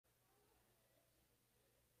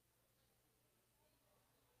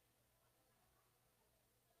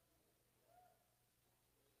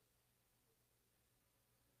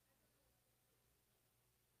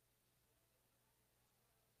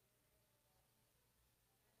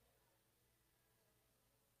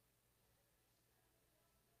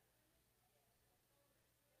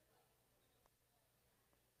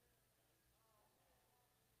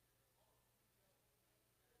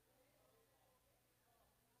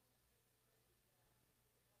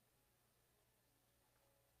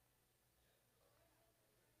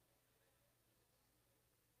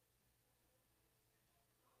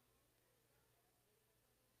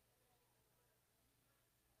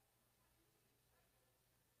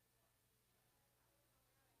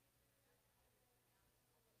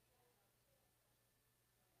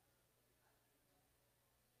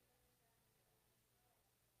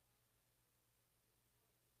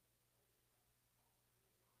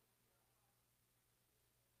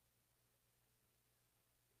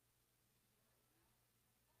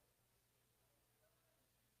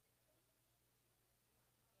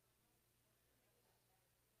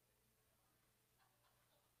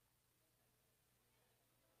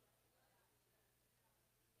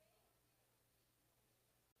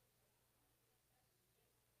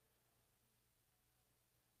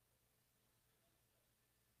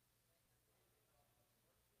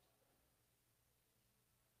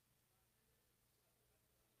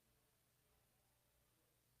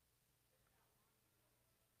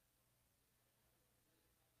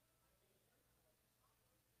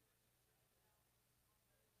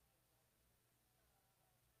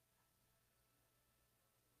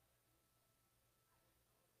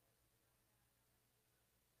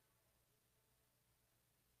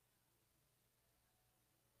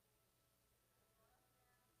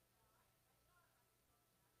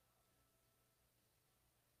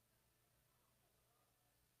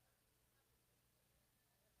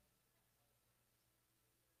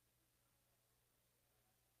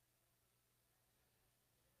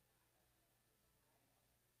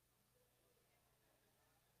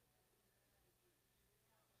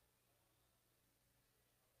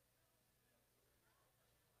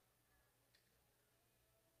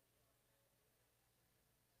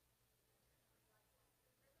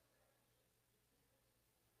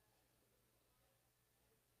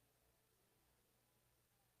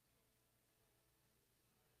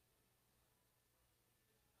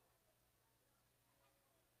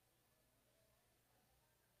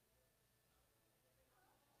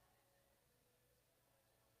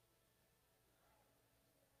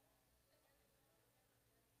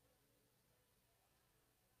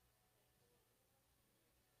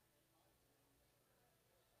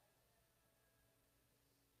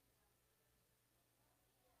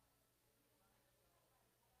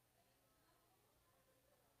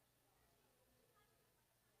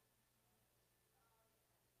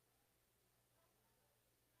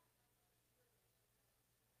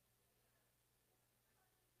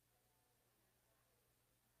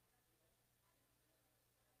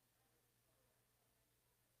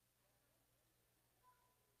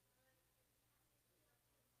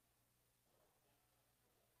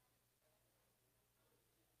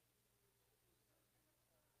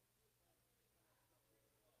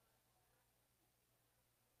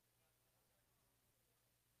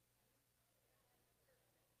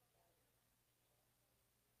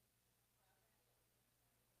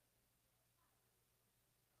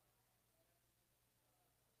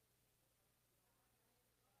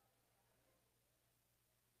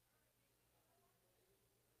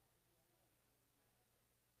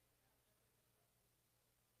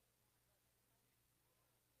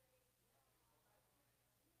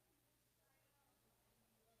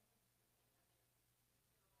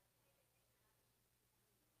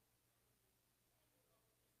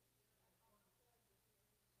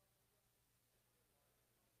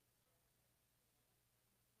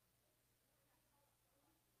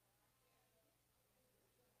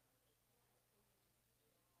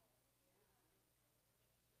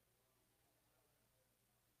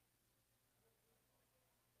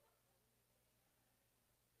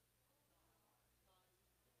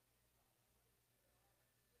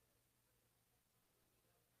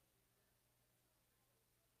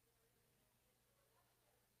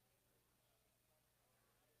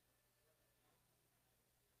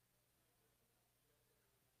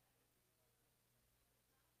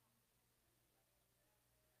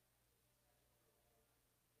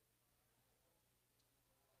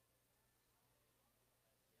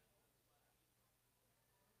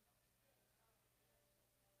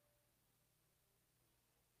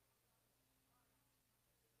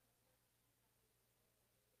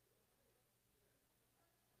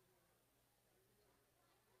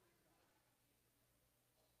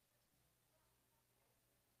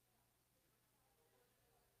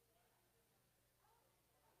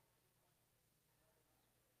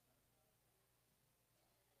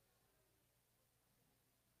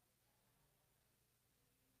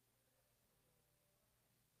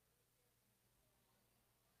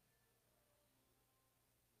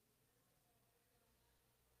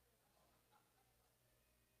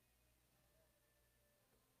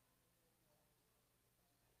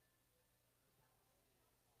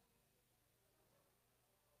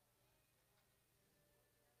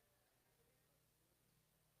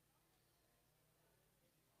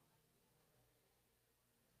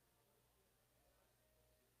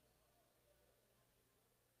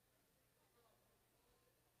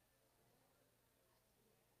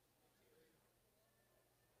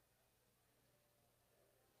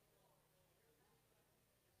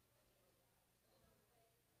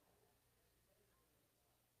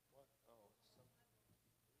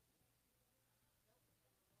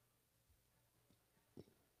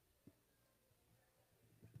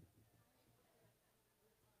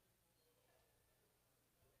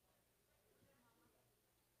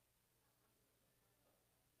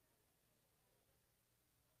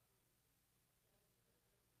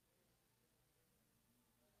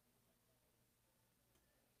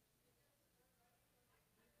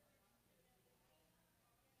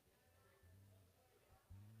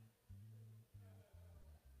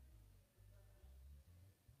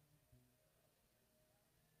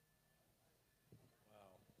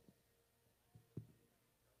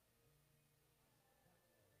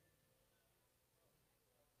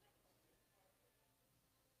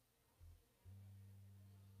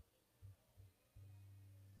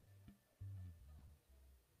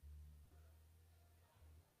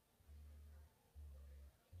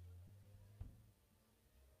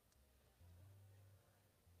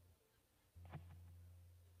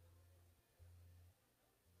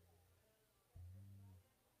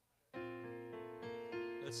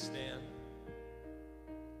Let's stand.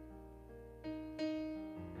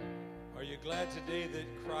 Are you glad today that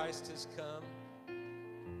Christ has come?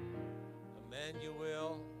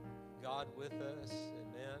 Emmanuel, God with us.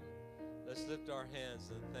 Amen. Let's lift our hands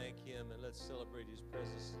and thank Him, and let's celebrate His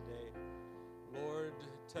presence today. Lord,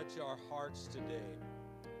 touch our hearts today.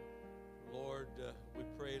 Lord, we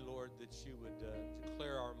pray, Lord, that you would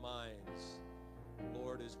declare our minds,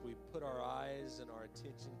 Lord, as we put our eyes and our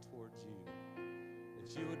attention towards you,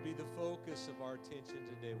 that you would be the focus of our attention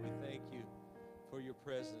today. We thank you for your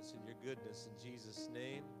presence and your goodness in Jesus'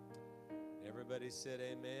 name. Everybody said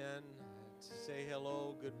amen. Say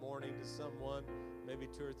hello, good morning to someone, maybe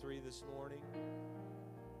two or three this morning.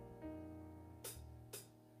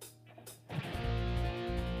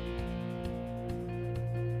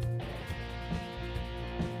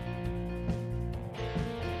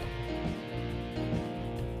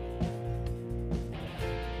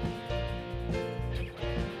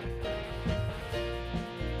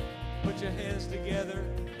 Put your hands together.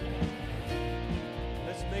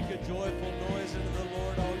 Let's make a joyful noise unto the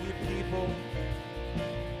Lord, all you people.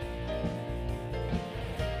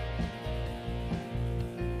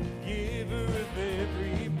 Giver of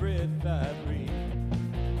every breath I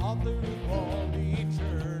breathe, author of all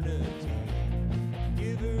eternity,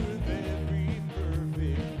 giver of every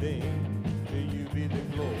perfect thing, to you be the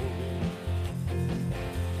glory.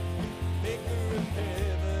 Maker of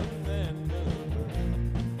heaven and of earth,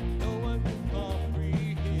 no one can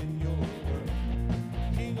comprehend your worth.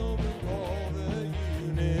 King over all the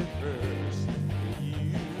universe, to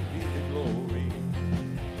you be the glory.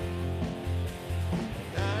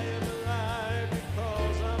 And I am alive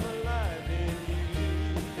because I'm alive in you.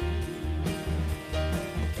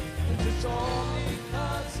 It's all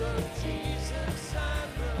because of Jesus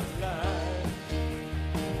I'm alive.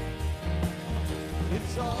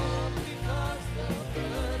 It's all because the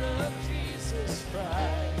blood of Jesus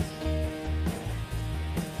Christ,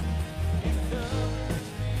 it covers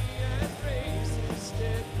me and raises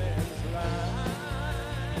dead man's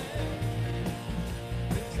life.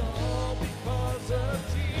 It's all because of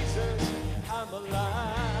Jesus I'm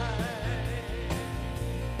alive.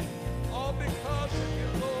 All because of you,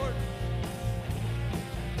 Lord.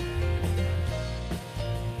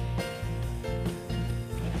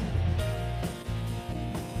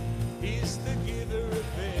 He's the giver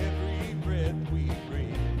of every breath we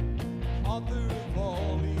breathe, author of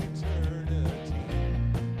all eternity,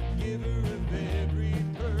 giver of every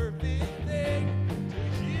perfect thing, to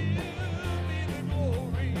you be the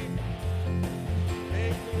glory.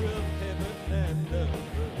 Maker of heaven and of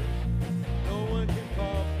earth, no one can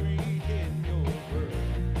comprehend your worth.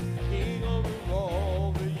 King over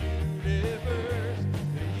all the universe,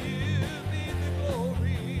 to you be the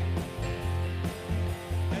glory.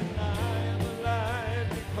 And I am alive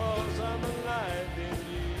because I'm alive in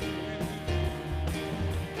you.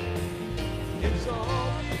 It's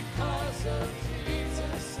all because of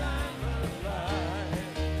Jesus I'm alive.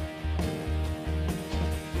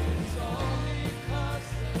 It's all because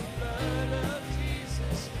the blood of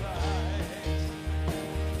Jesus Christ,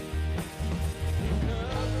 it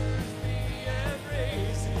covers me and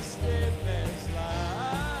raises dead man's life.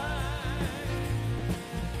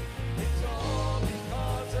 It's all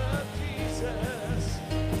because of Jesus.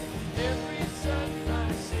 Every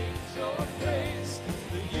sunrise sings your praise.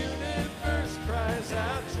 The universe cries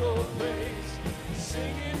out your praise.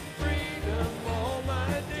 Singing freedom all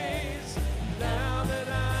my days, now that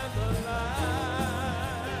I'm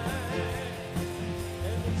alive.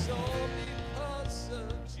 And it's all because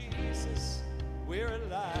of Jesus we're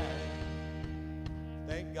alive.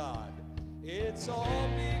 Thank God. It's all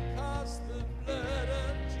because the blood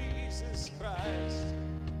of Jesus Christ,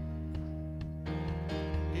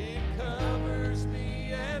 it covers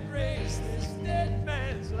me and raised this dead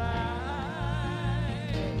man's life.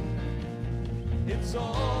 It's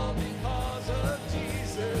all because of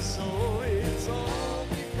Jesus. Oh, it's all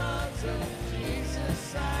because of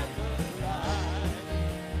Jesus I'm alive.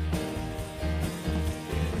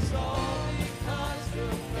 It's all because the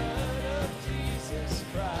blood of Jesus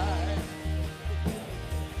Christ,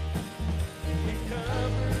 it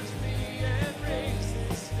covers me and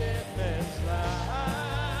raises dead man's life.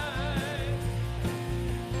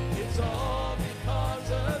 It's all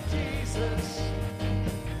because of Jesus.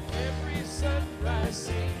 Every sunrise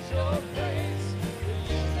sings your praise. The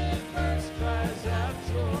universe cries out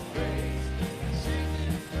your praise.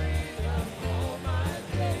 Singing free.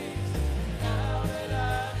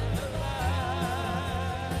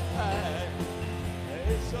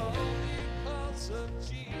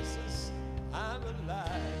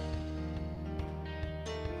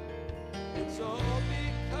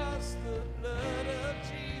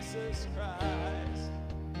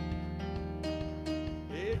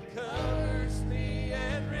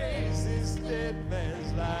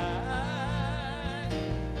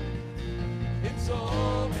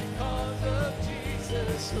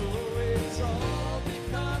 So it's all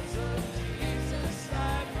because of Jesus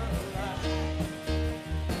I'm alive.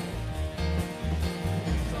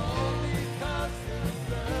 It's all because the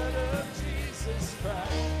blood of Jesus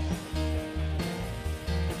Christ.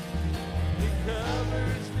 He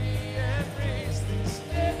covers me and brings this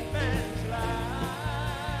dead man's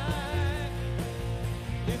life.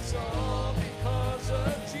 It's all because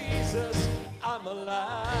of Jesus I'm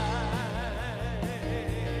alive.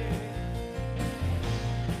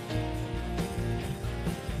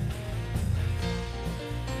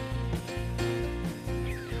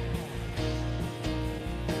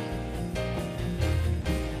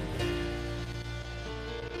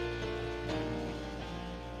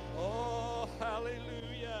 Oh,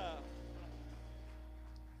 hallelujah.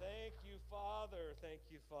 Thank you, Father. Thank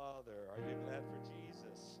you, Father. Are you glad for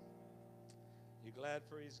Jesus? You glad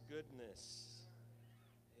for his goodness?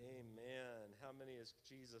 Amen. How many is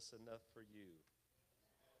Jesus enough for you?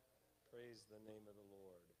 Praise the name of the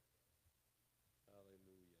Lord.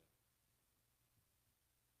 Hallelujah.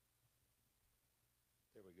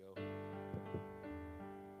 There we go.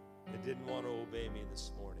 It didn't want to obey me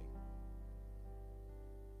this morning.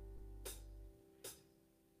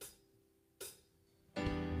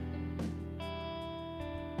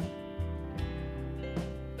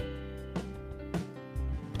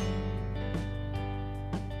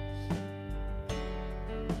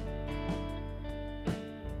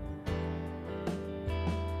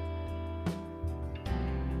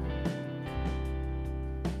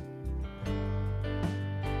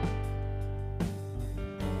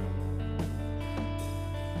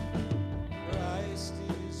 Christ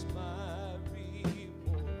is my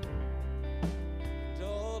reward, and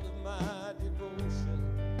all of my devotion.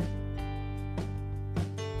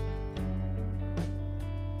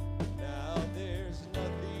 Now there's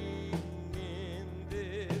nothing in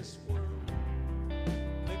this world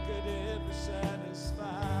that could ever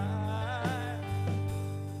satisfy.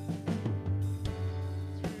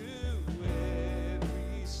 Through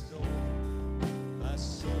every storm, my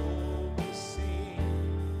soul will sing.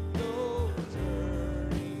 No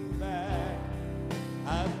turning back.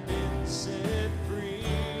 I've been set free.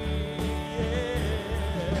 Yeah.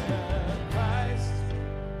 Christ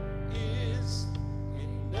is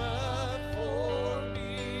enough for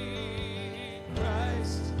me.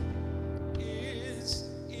 Christ is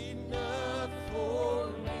enough for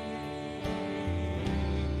me.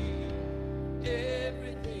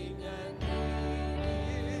 Everything I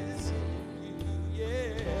need is in you.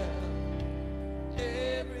 Yeah.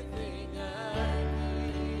 Everything I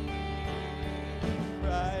need,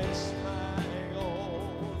 Christ my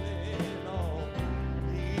all in all.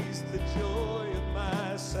 He's the joy of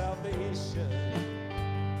my salvation.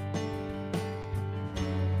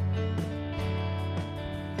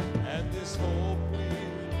 And this hope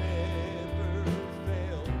will never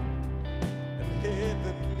fail. And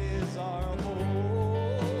heaven is our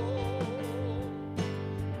home.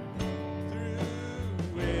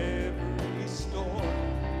 Through every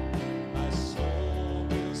storm, my soul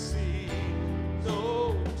will see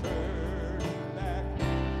no turning back.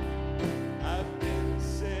 I've been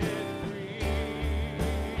set free.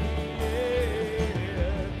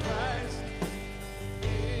 Yeah. Christ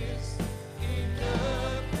is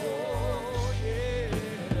enough for, yeah.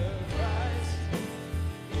 Christ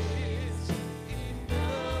is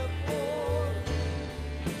enough for me.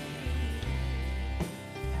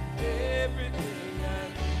 Everything I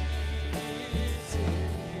need is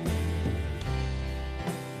in you.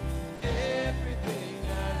 Everything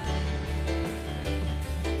I need.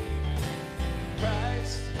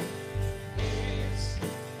 Christ is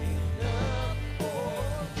enough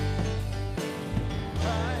for me.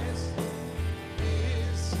 Christ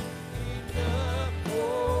is enough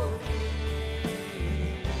for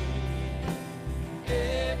me.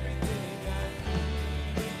 Everything I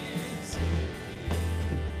need is in you.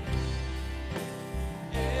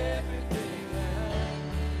 Everything I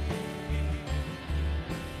need.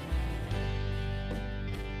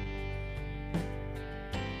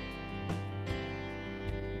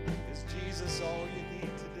 Is Jesus all you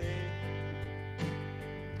need today?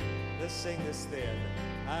 Let's sing this then.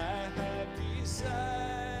 I have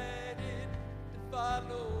decided to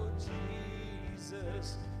follow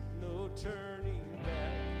Jesus. No turning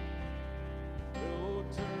back. No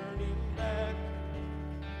turning back.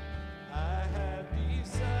 I have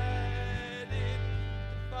decided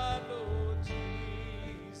to follow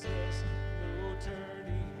Jesus. No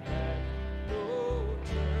turning back. No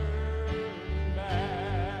turning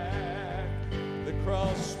back. The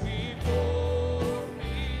cross before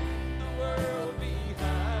me, the world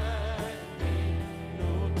behind me.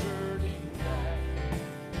 No turning back.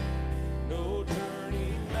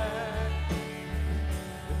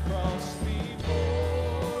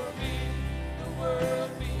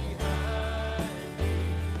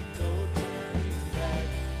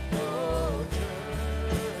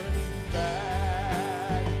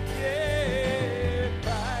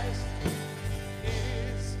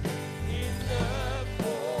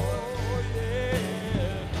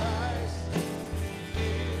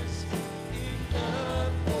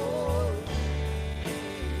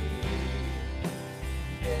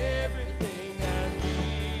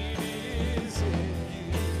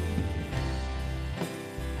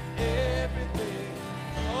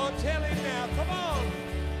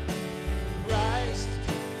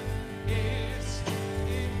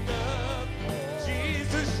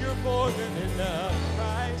 more than enough.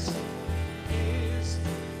 Christ is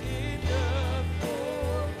enough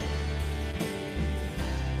for me.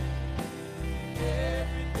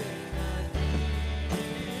 Everything I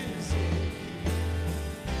need is in you.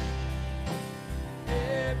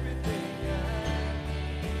 Everything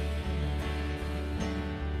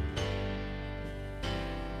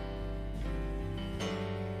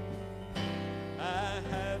I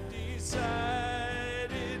have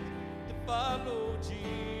decided to follow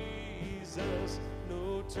Jesus.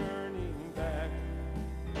 No turning back,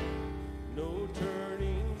 no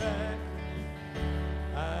turning back.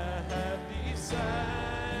 I have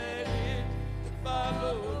decided to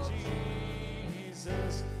follow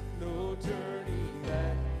Jesus. No turning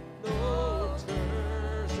back, no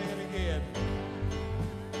turn. Sing it again.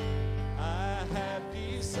 I have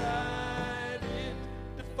decided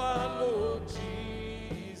to follow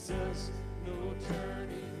Jesus. No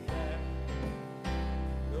turning back,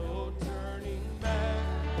 no turning back.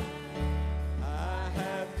 I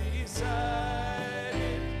have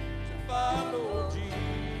decided to follow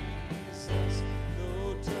Jesus.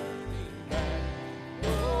 No turning back,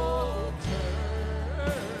 no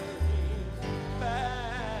turning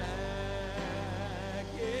back.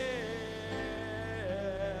 Yeah.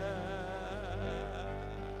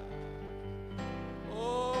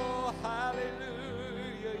 Oh,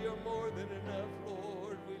 hallelujah. You're more than enough,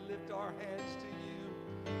 Lord. We lift our hands to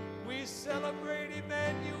you. We celebrate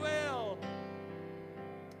Emmanuel.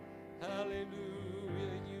 Hallelujah.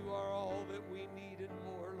 You are all that we need and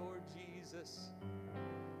more, Lord Jesus.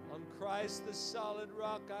 On Christ, the solid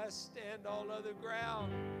rock, I stand. All other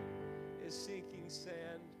ground is sinking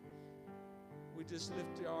sand. We just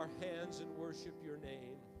lift our hands and worship your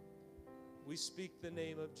name. We speak the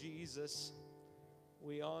name of Jesus.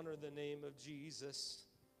 We honor the name of Jesus.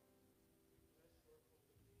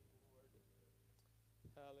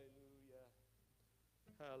 Hallelujah.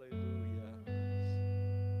 Hallelujah.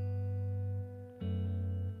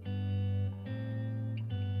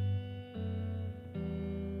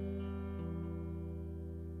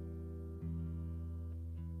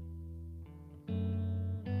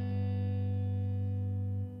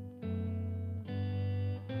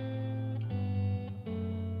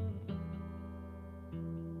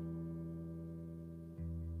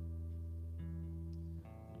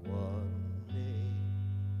 One name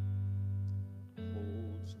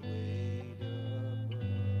holds weight above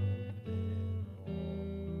them all.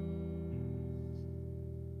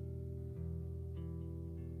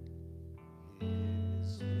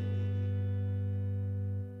 His name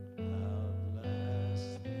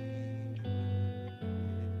outlasts the earth.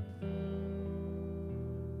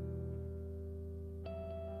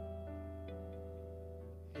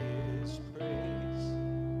 His praise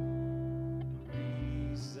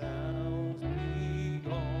resounds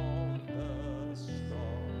beyond the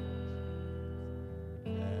stars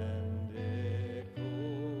and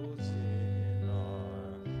echoes in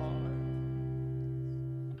our heart.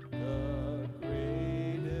 The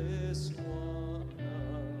greatest one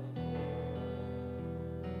of all.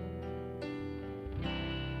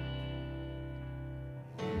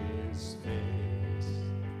 His face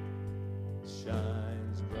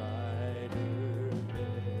shines brighter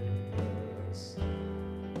than the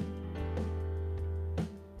sun.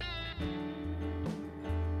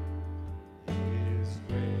 His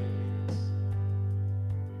grace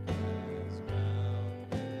has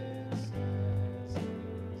boundless as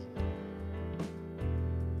his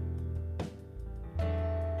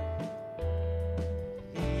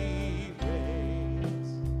He reigns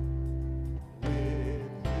with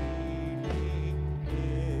healing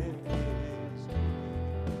in his wings.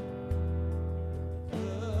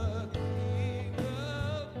 The King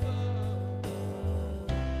above all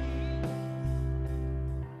kings,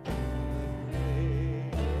 the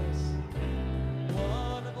greatest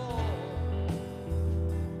one of all.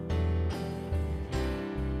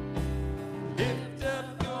 Lift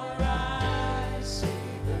up your eyes, see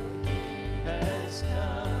the King has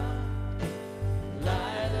come.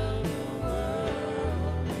 Light of the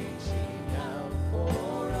world, reaching out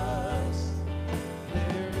for us.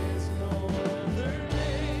 There is no other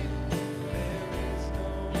name. There is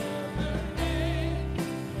no other name.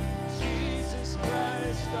 Jesus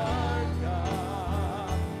Christ, our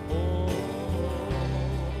God. Oh,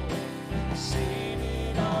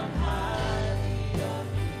 seated on high, the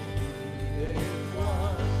undefeated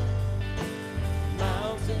one.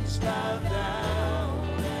 Mountains bow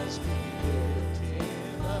down as we lift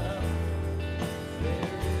him up.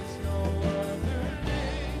 There is no other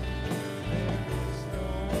name. There is no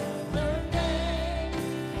other name.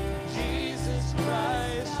 Jesus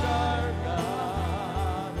Christ our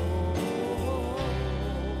God. Oh,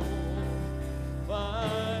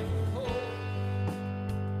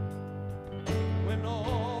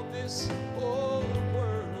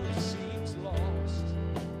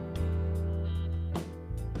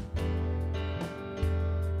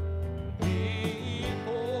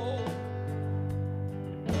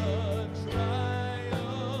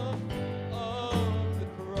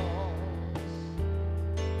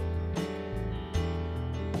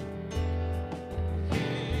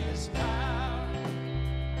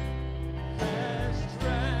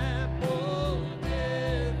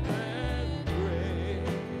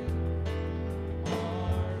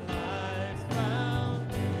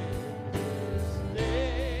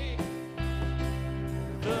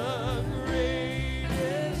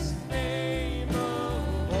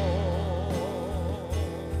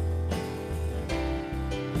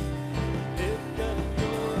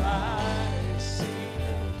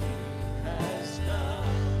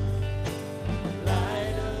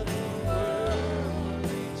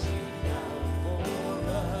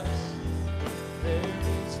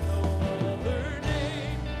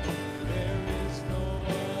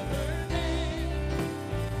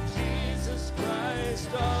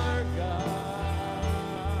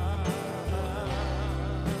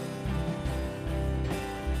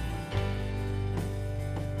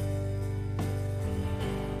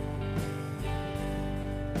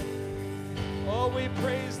 Oh, we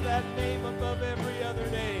praise that name above every other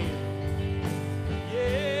name.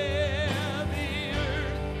 Yeah, the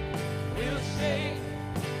earth will shake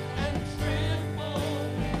and tremble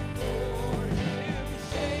before him.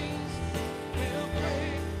 Chains will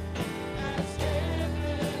break as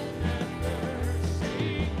heaven and earth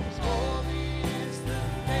sings. Holy is the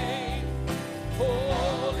name,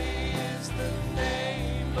 holy is the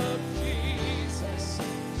name of Jesus,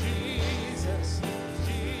 Jesus,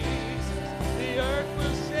 Jesus. The earth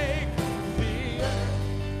will shake, the earth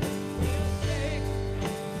will shake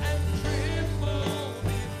and tremble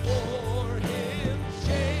before him.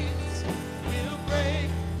 Chains will break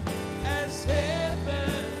as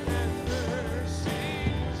heaven and earth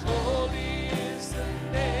sings. Holy is the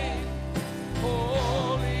name,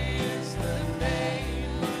 holy is the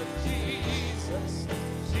name of Jesus,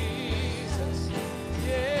 Jesus.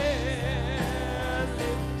 Yeah,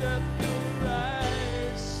 lift up your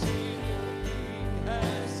eyes, sing, he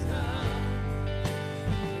has come.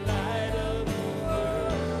 Light of the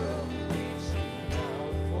world, reaching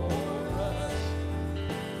out for us.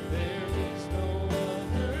 There is no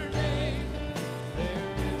other name. There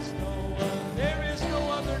is no other. There is no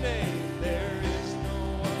other name. There is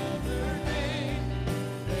no other name.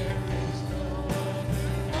 There is no other.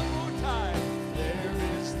 One more time. There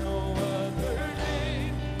is no other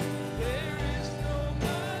name. There is no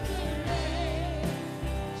other name.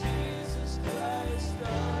 Jesus Christ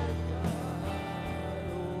our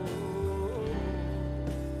God. Oh,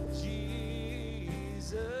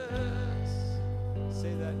 Jesus.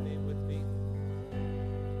 Say that name with me.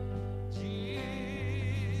 Jesus.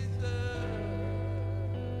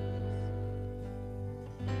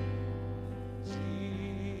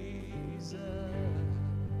 Jesus.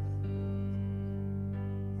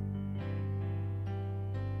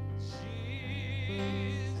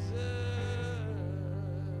 Jesus.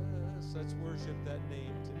 Let's worship that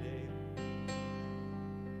name today.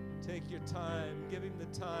 Take your time. Give him the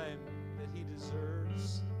time that he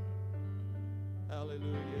deserves.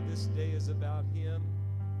 Hallelujah. This day is about him.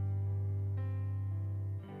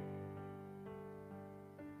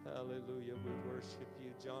 Hallelujah. We worship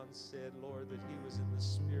you. John said, Lord, that he was in the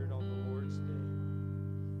Spirit on the Lord's day.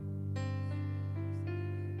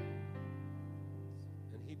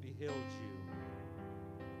 And he beheld you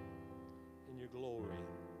in your glory.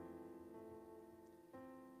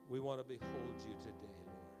 We want to behold you today,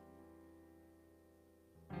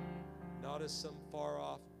 Lord. Not as some far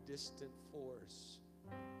off, distant force,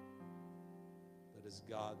 but as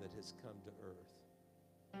God that has come to earth.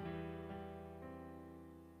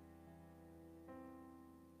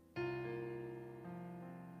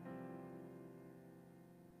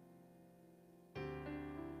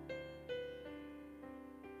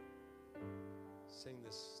 Sing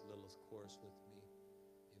this little chorus with me.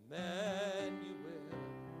 Emmanuel,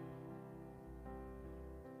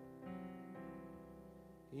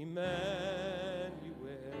 Emmanuel,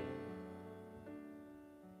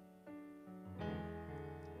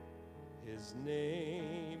 his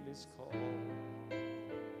name is called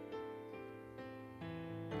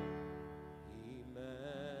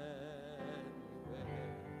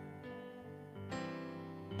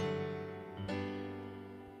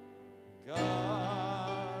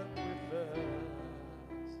God with us,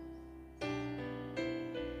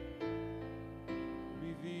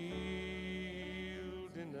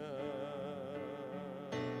 revealed in us.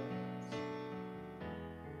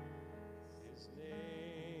 His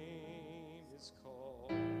name is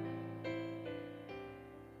called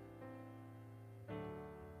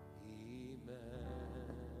Emmanuel.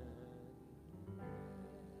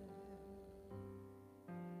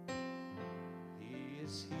 He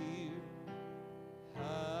is here.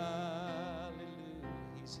 Hallelujah.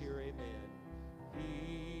 He's here, amen.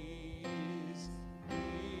 He is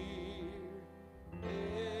here.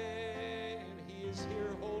 And he is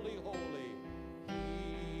here, holy, holy. He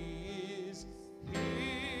is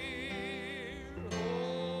here,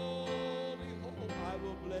 holy, holy. I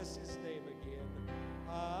will bless his name again.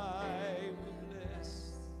 I will bless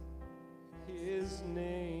his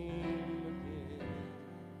name again.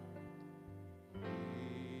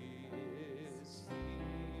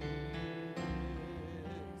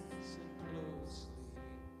 Listen closely,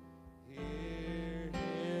 hear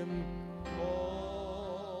him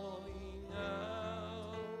calling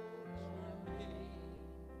out your name.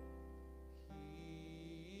 He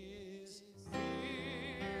is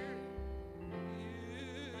here.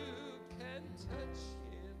 You can touch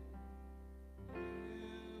him.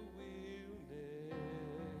 You will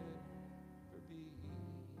never be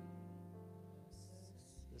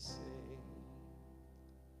the same.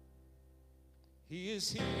 He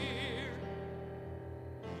is here.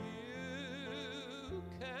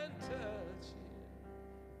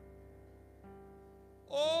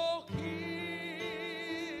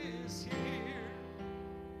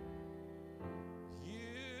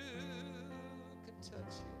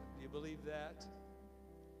 touch him. Do you believe that?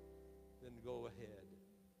 Then go ahead.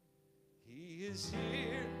 He is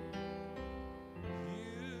here.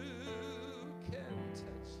 You can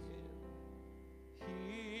touch him.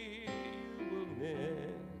 He will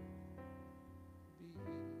never be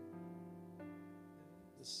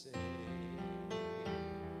the same.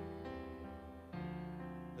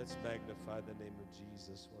 Let's magnify the name of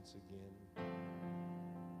Jesus once again.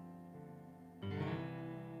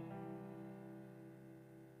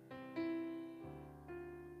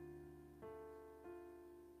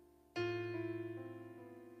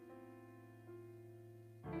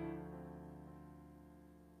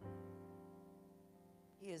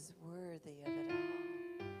 He is worthy of it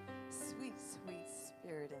all. Sweet, sweet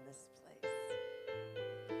Spirit in this place.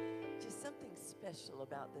 Just something special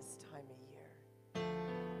about this time of year.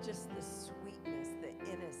 Just the sweetness, the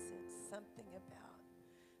innocence, something about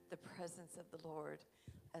the presence of the Lord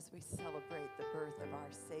as we celebrate the birth of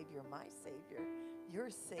our Savior, my Savior, your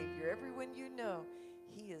Savior, everyone you know.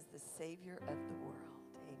 He is the Savior of the world.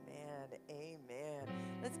 Amen, amen.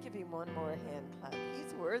 Let's give him one more hand clap.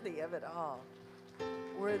 He's worthy of it all.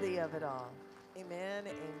 Worthy of it all. Amen,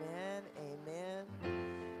 amen, amen.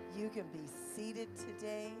 You can be seated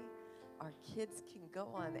today. Our kids can go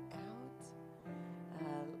on out.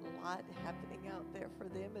 A lot happening out there for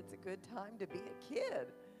them. It's a good time to be a kid.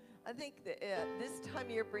 I think that this time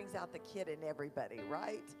of year brings out the kid in everybody,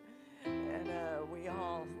 right? And we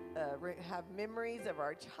all have memories of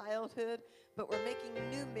our childhood, but we're making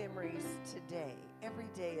new memories today. Every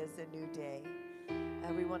day is a new day.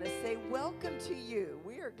 We want to say welcome to you.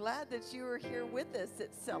 We are glad that you are here with us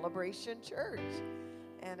at Celebration Church.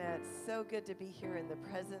 And it's so good to be here in the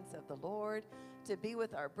presence of the Lord, to be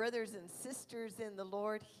with our brothers and sisters in the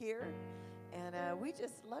Lord here. And we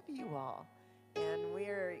just love you all. And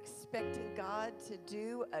we're expecting God to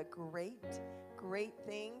do a great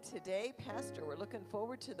thing today. Pastor, we're looking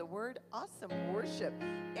forward to the word. Awesome worship.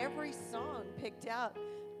 Every song picked out.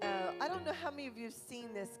 I don't know how many of you have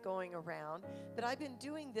seen this going around, but I've been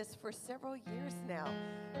doing this for several years now.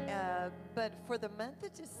 But for the month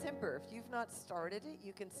of December, if you've not started it,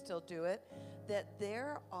 you can still do it, that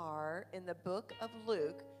there are, in the book of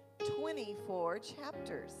Luke, 24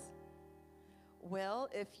 chapters. Well,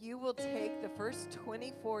 if you will take the first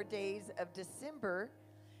 24 days of December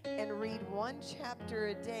and read one chapter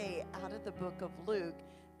a day out of the book of Luke,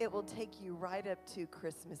 it will take you right up to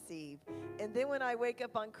Christmas Eve. And then when I wake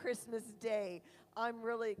up on Christmas Day, I'm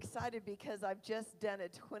really excited because I've just done a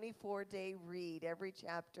 24-day read, every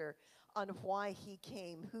chapter, on why he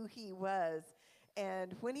came, who he was,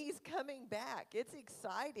 and when he's coming back. It's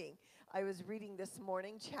exciting. I was reading this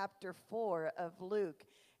morning chapter 4 of Luke,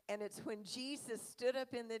 and it's when Jesus stood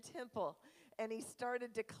up in the temple and he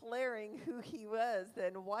started declaring who he was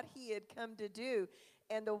and what he had come to do.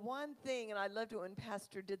 And the one thing, and I loved it when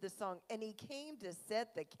Pastor did the song, and he came to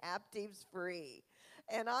set the captives free.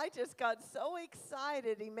 And I just got so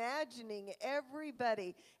excited imagining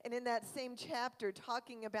everybody. And in that same chapter,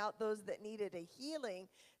 talking about those that needed a healing,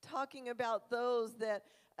 talking about those that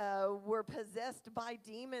were possessed by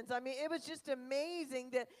demons. I mean, it was just amazing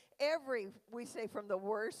that we say from the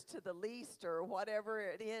worst to the least or whatever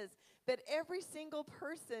it is, but every single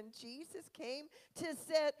person, Jesus came to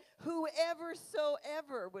set whoever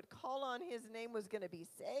soever would call on his name was going to be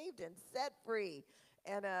saved and set free.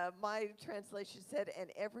 And my translation said, and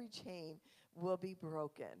every chain will be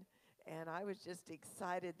broken. And I was just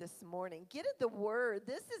excited this morning. Get at the word.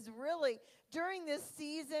 This is really, during this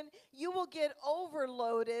season, you will get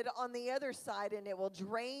overloaded on the other side, and it will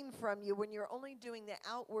drain from you when you're only doing the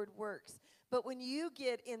outward works. But when you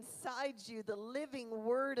get inside you the living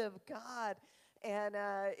word of God, and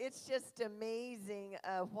it's just amazing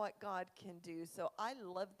what God can do. So I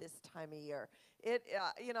love this time of year.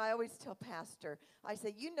 I always tell Pastor, I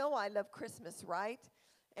say, I love Christmas, right?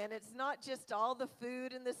 And it's not just all the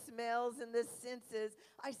food and the smells and the senses.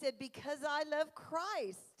 I said, because I love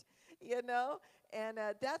Christ, and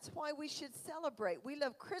that's why we should celebrate. We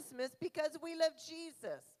love Christmas because we love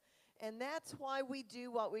Jesus. And that's why we do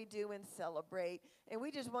what we do and celebrate. And we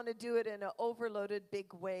just want to do it in an overloaded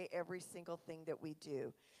big way, every single thing that we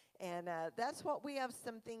do. And that's what we have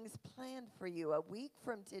some things planned for you. A week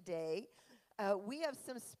from today, we have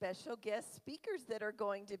some special guest speakers that are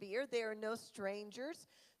going to be here. They are no strangers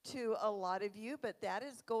to a lot of you, but that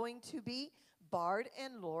is going to be Bart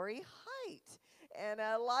and Lori Height. And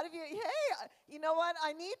a lot of you, hey, you know what?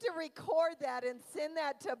 I need to record that and send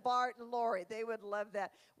that to Bart and Lori. They would love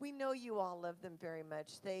that. We know you all love them very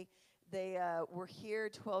much. They were here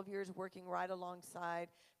 12 years working right alongside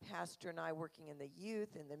Pastor and I, working in the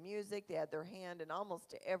youth, in the music. They had their hand in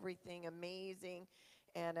almost everything, amazing.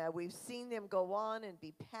 And we've seen them go on and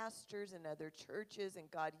be pastors in other churches,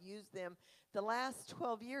 and God used them the last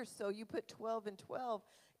 12 years. So you put 12 and 12.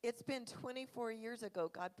 It's been 24 years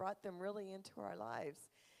ago. God brought them really into our lives.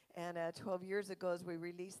 And 12 years ago, as we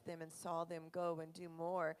released them and saw them go and do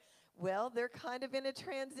more, well, they're kind of in a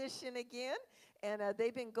transition again. And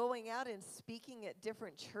they've been going out and speaking at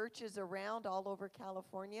different churches around all over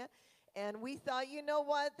California. And we thought, you know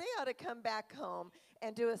what? They ought to come back home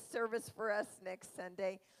and do a service for us next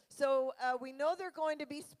Sunday. So we know they're going to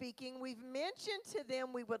be speaking. We've mentioned to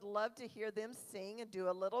them we would love to hear them sing and do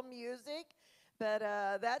a little music. But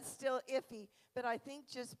that's still iffy. But I think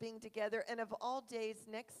just being together, and of all days,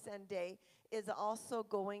 next Sunday is also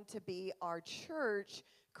going to be our church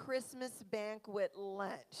Christmas banquet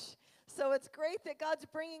lunch. So it's great that God's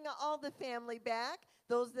bringing all the family back,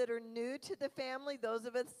 those that are new to the family, those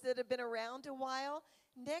of us that have been around a while.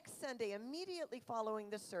 Next Sunday, immediately following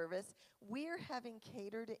the service, we're having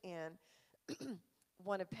catered in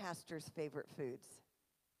one of Pastor's favorite foods,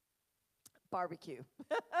 barbecue.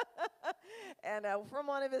 And from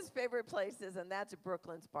one of his favorite places, and that's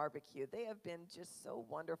Brooklyn's Barbecue. They have been just so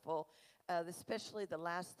wonderful, especially the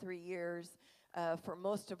last 3 years. For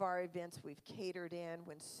most of our events, we've catered in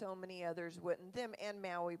when so many others wouldn't. Them and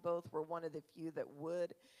Maui both were one of the few that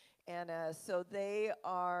would. And so they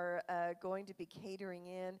are going to be catering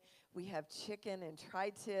in. We have chicken and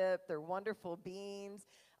tri-tip. They're wonderful beans.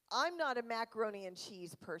 I'm not a macaroni and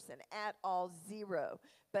cheese person at all, zero,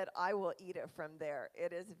 but I will eat it from there.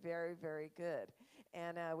 It is very, very good.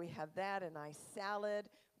 And we have that, a nice salad.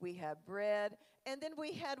 We have bread. And then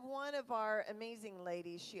we had one of our amazing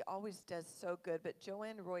ladies. She always does so good. But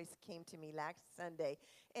Joanne Royce came to me last Sunday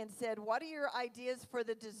and said, what are your ideas for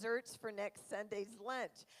the desserts for next Sunday's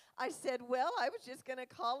lunch? I said, well, I was just going to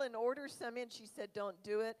call and order some in. She said, don't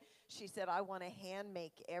do it. She said, I want to hand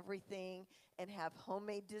make everything and have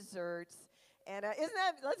homemade desserts. And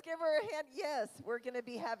let's give her a hand. Yes, we're going to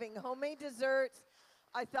be having homemade desserts.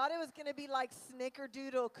 I thought it was going to be like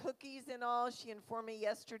snickerdoodle cookies and all. She informed me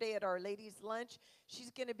yesterday at our ladies' lunch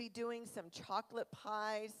she's going to be doing some chocolate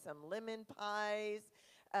pies, some lemon pies.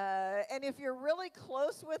 And if you're really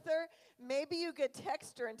close with her, maybe you could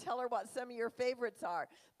text her and tell her what some of your favorites are.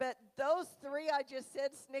 But those three I just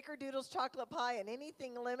said, snickerdoodles, chocolate pie, and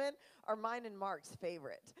anything lemon, are mine and Mark's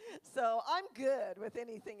favorite. So I'm good with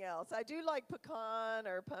anything else. I do like pecan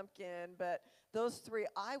or pumpkin, but those three,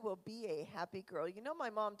 I will be a happy girl. You know, my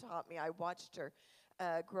mom taught me. I watched her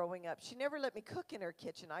growing up. She never let me cook in her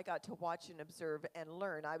kitchen. I got to watch and observe and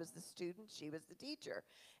learn. I was the student. She was the teacher.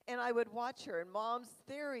 And I would watch her. And Mom's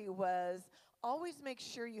theory was always make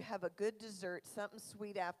sure you have a good dessert, something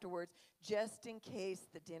sweet afterwards, just in case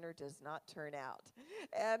the dinner does not turn out.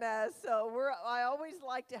 And so I always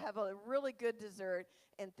like to have a really good dessert.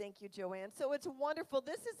 And thank you, Joanne. So it's wonderful.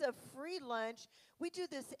 This is a free lunch. We do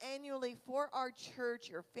this annually for our church,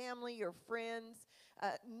 your family, your friends.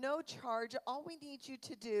 No charge. All we need you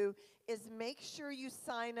to do is make sure you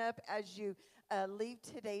sign up as you leave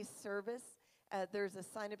today's service. There's a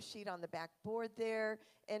sign-up sheet on the back board there.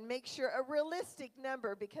 And make sure a realistic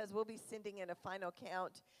number, because we'll be sending in a final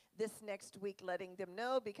count this next week, letting them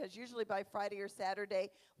know, because usually by Friday or Saturday,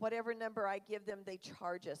 whatever number I give them, they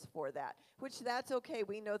charge us for that, which that's okay.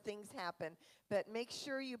 We know things happen. But make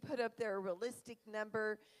sure you put up there a realistic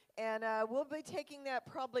number, and we'll be taking that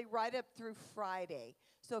probably right up through Friday.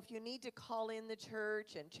 So if you need to call in the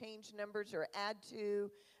church and change numbers or add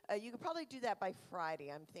to, you could probably do that by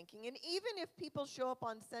Friday, I'm thinking. And even if people show up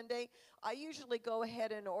on Sunday, I usually go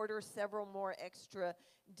ahead and order several more extra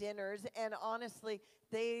dinners. And honestly,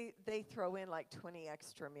 they throw in like 20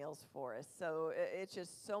 extra meals for us. So it's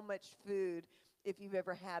just so much food. If you've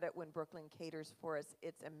ever had it when Brooklyn caters for us,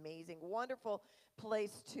 it's amazing. Wonderful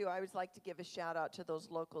place, too. I always like to give a shout out to those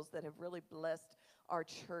locals that have really blessed our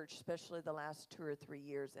church, especially the last 2 or 3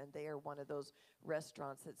 years, and they are one of those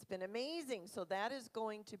restaurants that's been amazing. So that is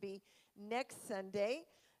going to be next Sunday.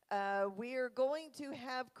 We are going to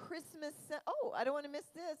have Christmas. I don't want to miss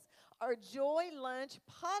this. Our Joy Lunch,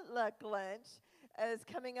 potluck lunch, is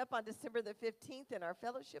coming up on December the 15th in our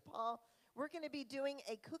fellowship hall. We're going to be doing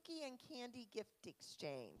a cookie and candy gift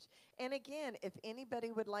exchange. And again, if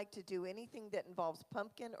anybody would like to do anything that involves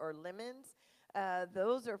pumpkin or lemons,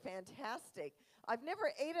 those are fantastic. I've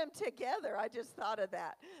never ate them together. I just thought of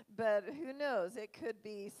that. But who knows? It could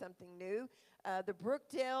be something new. The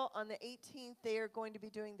Brookdale on the 18th, they are going to be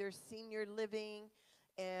doing their senior living,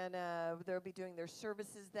 and they'll be doing their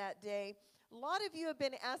services that day. A lot of you have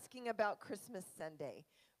been asking about Christmas Sunday.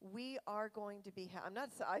 we are going to be,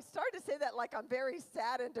 I started to say that like I'm very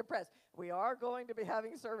sad and depressed. We are going to be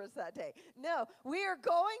having service that day. No, we are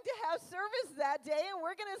going to have service that day, and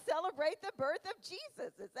we're going to celebrate the birth of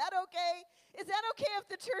Jesus. Is that okay? Is that okay if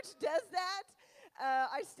the church does that?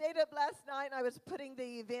 I stayed up last night, and I was putting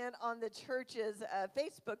the event on the church's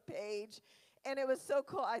Facebook page, and it was so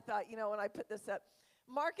cool. I thought, when I put this up,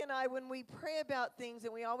 Mark and I, when we pray about things,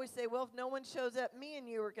 and we always say, well, if no one shows up, me and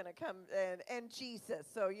you are going to come, and Jesus.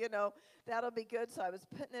 So, that'll be good. So I was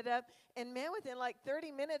putting it up. And, man, within like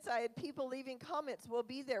 30 minutes, I had people leaving comments, we'll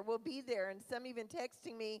be there. And some even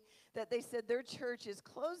texting me that they said their church is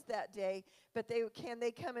closed that day, but can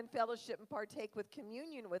they come and fellowship and partake with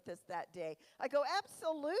communion with us that day? I go,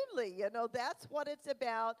 absolutely. That's what it's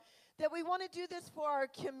about, that we want to do this for our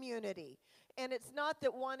community. And it's not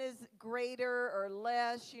that one is greater or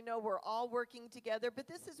less, we're all working together. But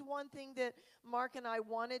this is one thing that Mark and I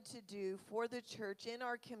wanted to do for the church in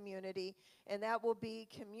our community, and that will be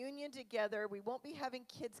communion together. We won't be having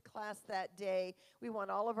kids class that day. We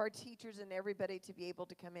want all of our teachers and everybody to be able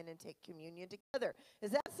to come in and take communion together.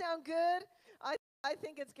 Does that sound good? I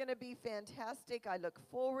think it's going to be fantastic. I look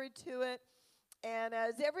forward to it. And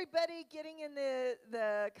is everybody getting in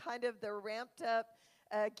the kind of the ramped up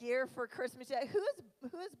gear for Christmas yet? Who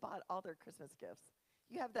has bought all their Christmas gifts?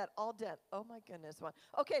 You have that all done. Oh, my goodness.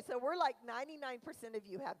 Okay, so we're like 99% of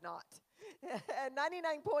you have not.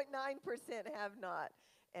 99.9% have not.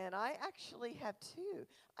 And I actually have two.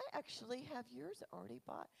 I actually have yours already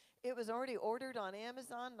bought. It was already ordered on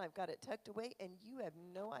Amazon, and I've got it tucked away, and you have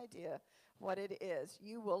no idea what it is.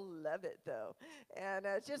 You will love it, though. And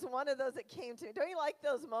it's just one of those that came to me. Don't you like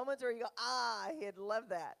those moments where you go, I'd love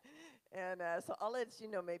that? And so I'll let you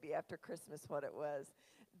know maybe after Christmas what it was.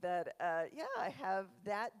 But, I have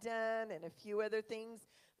that done and a few other things.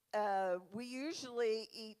 We usually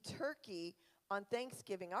eat turkey on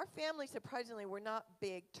Thanksgiving. Our family, surprisingly, we're not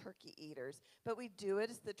big turkey eaters, but we do it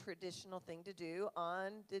as the traditional thing to do.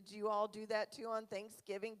 Did you all do that too on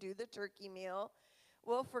Thanksgiving, do the turkey meal?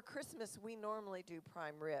 Well, for Christmas, we normally do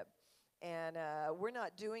prime rib. And we're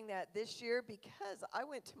not doing that this year because I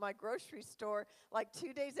went to my grocery store like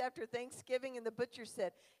 2 days after Thanksgiving, and the butcher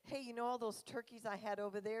said, hey, all those turkeys I had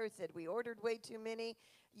over there? He said, we ordered way too many.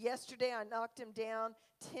 Yesterday, I knocked them down,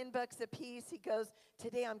 $10 a piece. He goes,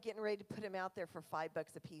 today I'm getting ready to put them out there for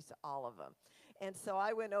 $5 a piece, all of them. And so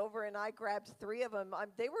I went over and I grabbed 3 of them.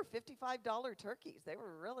 They were $55 turkeys. They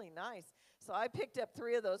were really nice. So I picked up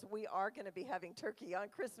 3 of those. We are going to be having turkey on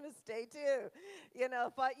Christmas Day, too. You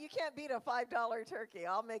can't beat a $5 turkey.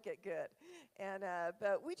 I'll make it good. And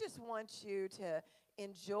but we just want you to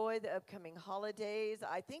enjoy the upcoming holidays.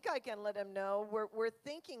 I think I can let them know. We're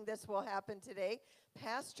thinking this will happen today.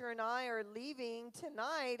 Pastor and I are leaving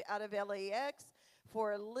tonight out of LAX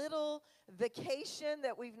for a little vacation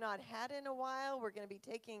that we've not had in a while. We're going to be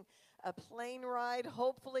taking a plane ride,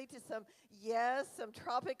 hopefully to some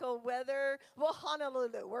tropical weather. Well,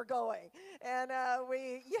 Honolulu, we're going. And a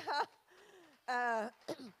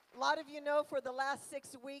lot of you know for the last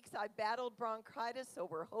 6 weeks I battled bronchitis, so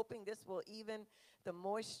we're hoping this will even the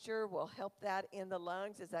moisture will help that in the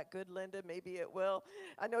lungs. Is that good, Linda? Maybe it will.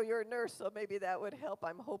 I know you're a nurse, so maybe that would help.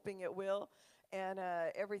 I'm hoping it will. And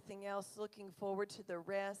everything else, looking forward to the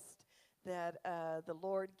rest that the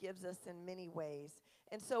Lord gives us in many ways.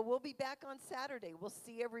 And so we'll be back on Saturday. We'll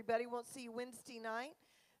see everybody. Won't see you Wednesday night,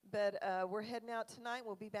 but we're heading out tonight.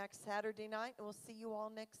 We'll be back Saturday night, and we'll see you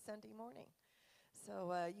all next Sunday morning.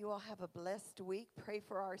 So you all have a blessed week. Pray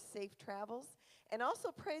for our safe travels, and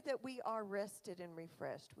also pray that we are rested and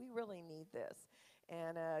refreshed. We really need this.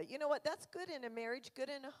 And you know what? That's good in a marriage, good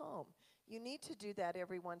in a home. You need to do that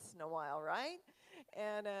every once in a while, right?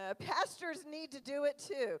 And pastors need to do it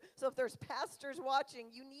too. So if there's pastors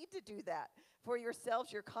watching, you need to do that for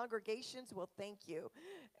yourselves. Your congregations will thank you.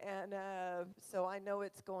 And so I know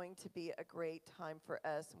it's going to be a great time for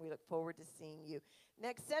us, and we look forward to seeing you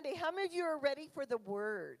next Sunday. How many of you are ready for the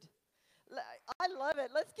word? I love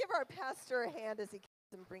it. Let's give our pastor a hand as he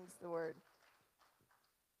comes and brings the word.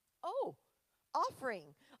 Oh,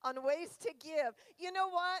 offering on ways to give. You know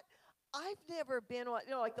what? I've never been,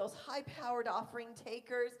 like those high-powered offering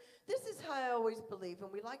takers. This is how I always believe,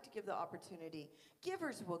 and we like to give the opportunity.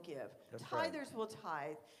 Givers will give. That's Tithers will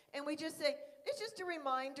tithe. And we just say, it's just a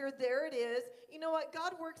reminder, there it is. You know what?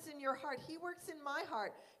 God works in your heart. He works in my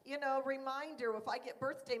heart. Reminder, if I get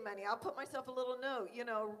birthday money, I'll put myself a little note.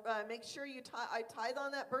 Make sure I tithe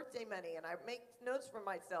on that birthday money, and I make notes for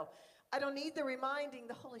myself. I don't need the reminding.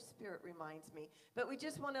 The Holy Spirit reminds me. But we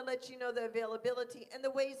just want to let you know the availability and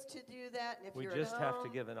the ways to do that. And if We you're just at have to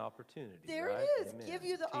home, give an opportunity. there right? it is. Amen. Give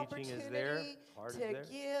you the Teaching is there. opportunity Heart to is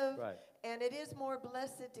there. give. Right. And it is more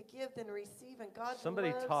blessed to give than receive. And God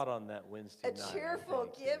Somebody loves taught on that Wednesday a night. I cheerful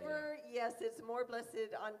think, yeah. giver. Yes, it's more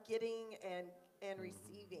blessed on getting and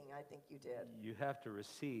receiving. I think you did. You have to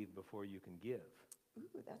receive before you can give.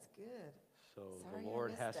 Ooh, that's good. So Sorry, the I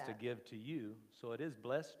Lord missed has to that. give to you. So it is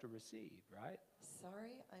blessed to receive, right?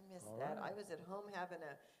 Sorry, I missed All that. right. I was at home having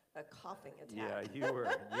a coughing Yeah, attack. you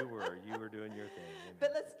were doing your thing. Amen.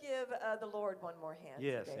 But let's give the Lord one more hand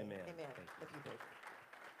Yes, today. amen. Amen. Thank you. If you would.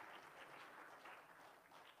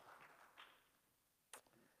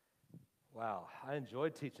 Wow, I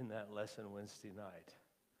enjoyed teaching that lesson Wednesday night.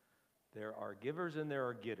 There are givers and there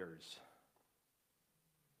are getters.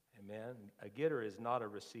 Amen. A getter is not a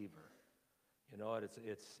receiver. You know,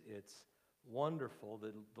 it's wonderful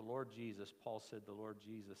that the Lord Jesus, Paul said, the Lord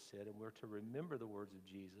Jesus said, and we're to remember the words of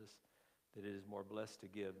Jesus, that it is more blessed to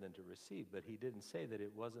give than to receive. But he didn't say that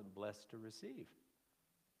it wasn't blessed to receive.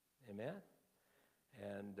 Amen.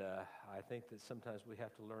 And I think that sometimes we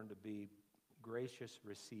have to learn to be gracious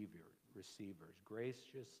receivers,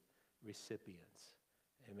 gracious recipients.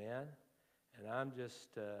 Amen. And I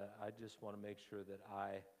just want to make sure that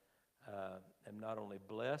I am not only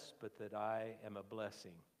blessed, but that I am a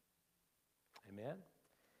blessing. Amen.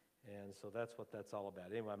 And so that's what that's all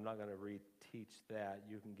about. Anyway, I'm not going to reteach that.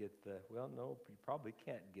 You can get no, you probably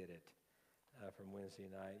can't get it from Wednesday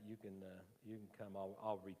night. You can come.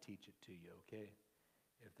 I'll reteach it to you, okay?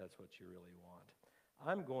 If that's what you really want.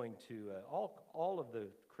 I'm going to all of the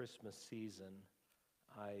Christmas season.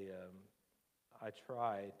 I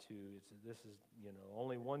try to. This is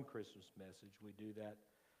only one Christmas message. We do that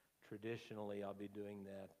traditionally. I'll be doing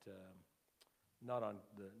that not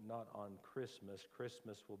on Christmas.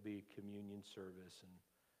 Christmas will be communion service and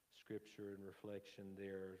scripture and reflection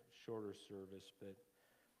there, shorter service. But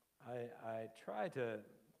I try to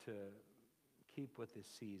keep with this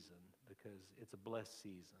season because it's a blessed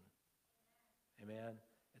season. Amen.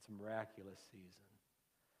 It's a miraculous season.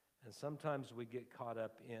 And sometimes we get caught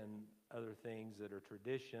up in other things that are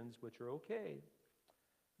traditions, which are okay,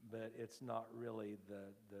 but it's not really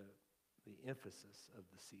the emphasis of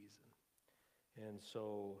the season. And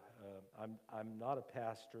so I'm not a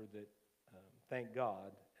pastor that, thank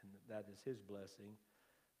God, and that is his blessing,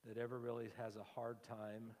 that ever really has a hard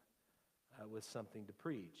time with something to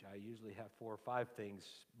preach. I usually have 4 or 5 things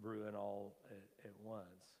brewing all at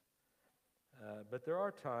once. But there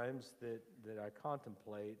are times that I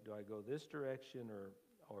contemplate, do I go this direction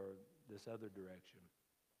or this other direction?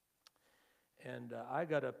 And I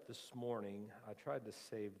got up this morning. I tried to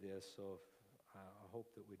save this, so I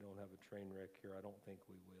hope that we don't have a train wreck here. I don't think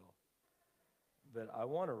we will. But I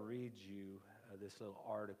want to read you this little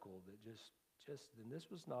article that just and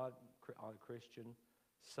this was not on a Christian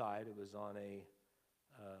site. It was on a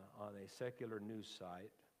secular news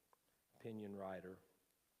site, opinion writer.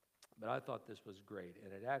 But I thought this was great,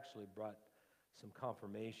 and it actually brought some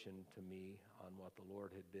confirmation to me on what the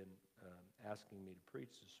Lord had been asking me to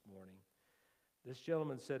preach this morning. This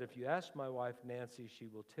gentleman said, if you ask my wife Nancy, she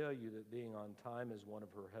will tell you that being on time is one of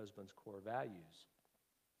her husband's core values.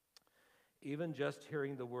 Even just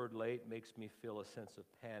hearing the word late makes me feel a sense of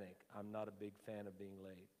panic. I'm not a big fan of being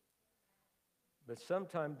late. But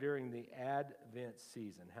sometime during the Advent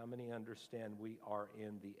season, how many understand we are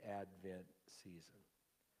in the Advent season?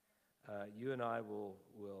 You and I will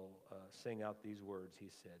sing out these words. He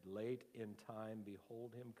said, late in time,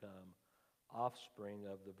 behold him come, offspring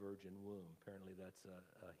of the virgin womb. Apparently that's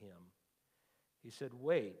a hymn. He said,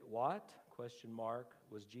 wait, what? ?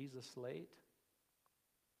 Was Jesus late?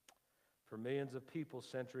 For millions of people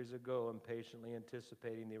centuries ago, impatiently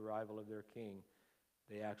anticipating the arrival of their king,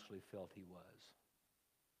 they actually felt he was.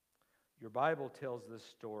 Your Bible tells this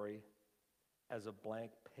story as a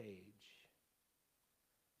blank page.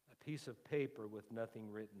 A piece of paper with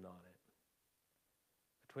nothing written on it.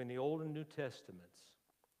 Between the Old and New Testaments,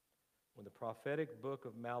 when the prophetic book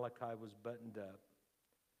of Malachi was buttoned up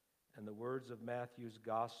and the words of Matthew's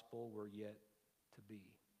gospel were yet to be.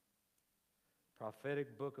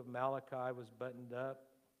 Prophetic book of Malachi was buttoned up,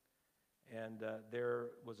 and there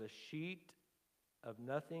was a sheet of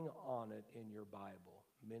nothing on it in your Bible.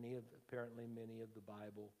 Apparently many of the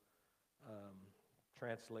Bible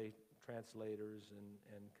translators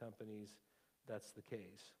and companies, that's the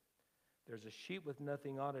case. There's a sheet with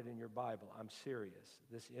nothing on it in your Bible. I'm serious.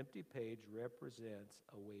 This empty page represents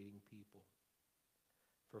a waiting people.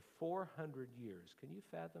 For 400 years. Can you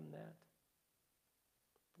fathom that?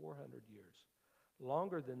 400 years.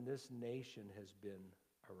 Longer than this nation has been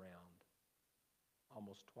around.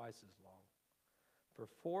 almost twice as long. For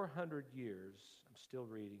 400 years, I'm still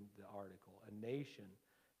reading the article, a nation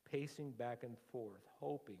pacing back and forth,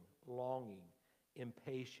 hoping, longing,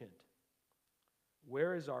 impatient.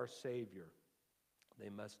 Where is our Savior? They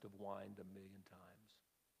must have whined 1,000,000 times.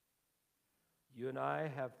 You and I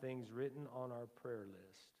have things written on our prayer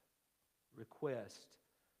list, requests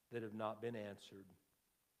that have not been answered,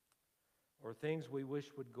 or things we wish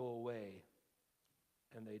would go away,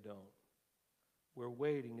 and they don't. We're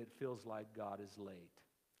waiting. It feels like God is late.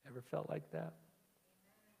 Ever felt like that?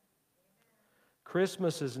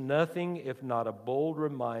 Christmas is nothing if not a bold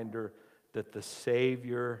reminder that the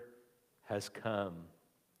Savior has come.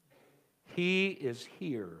 He is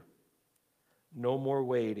here. No more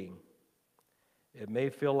waiting. It may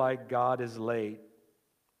feel like God is late.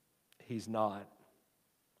 He's not.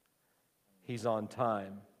 He's on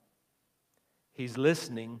time. He's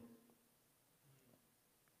listening.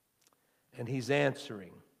 And He's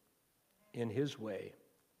answering in His way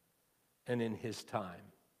and in His time.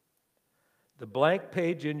 The blank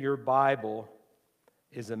page in your Bible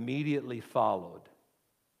is immediately followed.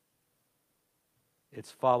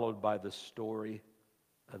 It's followed by the story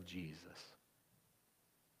of Jesus.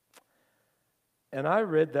 And I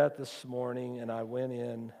read that this morning, and I went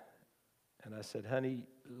in and I said, honey,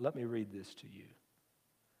 let me read this to you.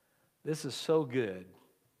 This is so good.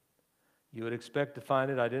 You would expect to find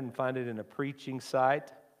it. I didn't find it in a preaching site.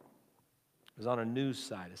 It was on a news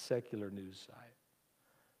site, a secular news site.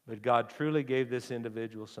 But God truly gave this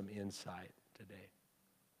individual some insight today.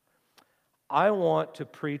 I want to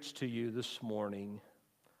preach to you this morning,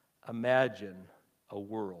 imagine a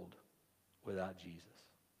world without Jesus.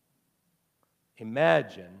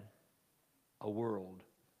 Imagine a world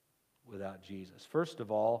without Jesus. First of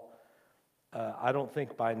all, I don't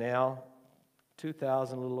think by now, a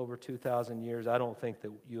little over 2,000 years, I don't think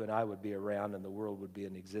that you and I would be around and the world would be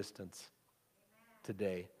in existence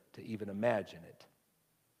today to even imagine it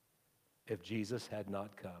if Jesus had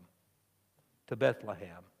not come to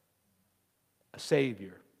Bethlehem, a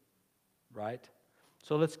Savior, right?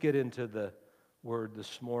 So let's get into the Word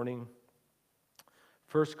this morning.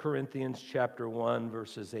 1 Corinthians chapter 1,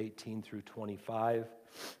 verses 18 through 25.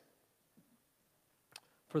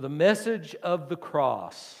 For the message of the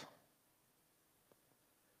cross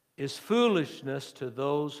is foolishness to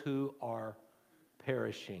those who are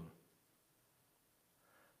perishing.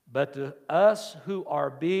 But to us who are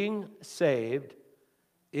being saved,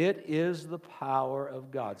 it is the power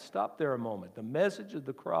of God. Stop there a moment. The message of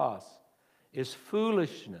the cross is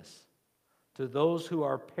foolishness to those who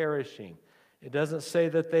are perishing. It doesn't say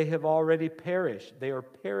that they have already perished. They are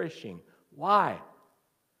perishing. Why?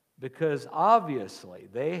 Because obviously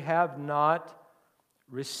they have not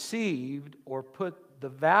received or put the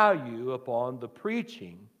value upon the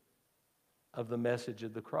preaching of the message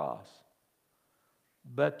of the cross.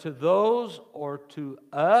 But to those or to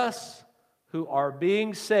us who are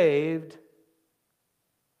being saved,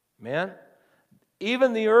 man,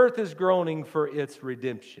 even the earth is groaning for its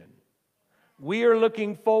redemption. We are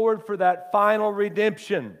looking forward for that final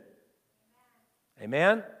redemption.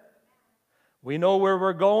 Amen? We know where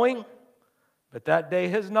we're going, but that day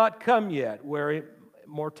has not come yet, where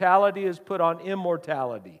mortality is put on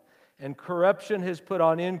immortality and corruption is put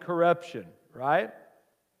on incorruption, right?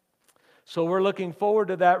 So we're looking forward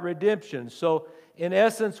to that redemption. So in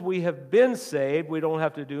essence, we have been saved. We don't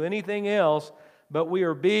have to do anything else, but we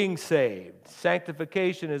are being saved.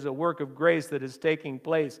 Sanctification is a work of grace that is taking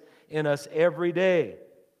place in us every day.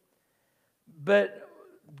 But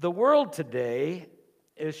the world today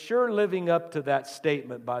is sure living up to that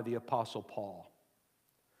statement by the Apostle Paul.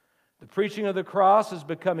 The preaching of the cross is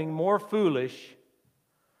becoming more foolish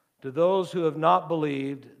to those who have not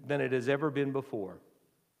believed than it has ever been before.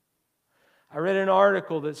 I read an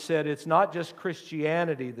article that said it's not just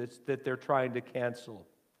Christianity that they're trying to cancel.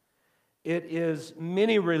 It is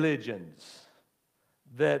many religions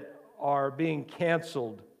that are being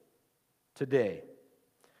canceled today.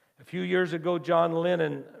 A few years ago, John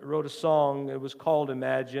Lennon wrote a song. It was called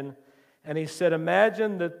Imagine. And he said,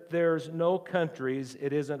 imagine that there's no countries.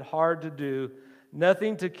 It isn't hard to do.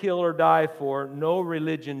 Nothing to kill or die for. No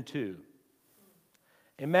religion too.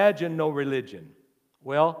 Imagine no religion.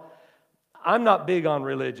 Well, I'm not big on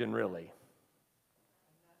religion, really.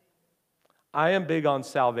 I am big on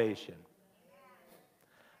salvation.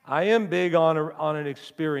 I am big on an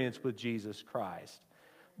experience with Jesus Christ.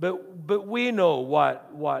 But we know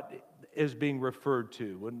what is being referred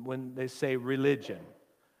to when they say religion.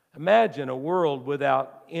 Imagine a world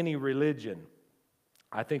without any religion.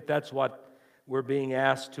 I think that's what we're being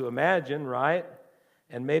asked to imagine, right?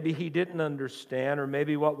 And maybe he didn't understand, or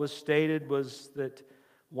maybe what was stated was that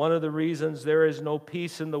one of the reasons there is no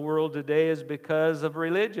peace in the world today is because of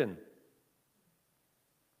religion.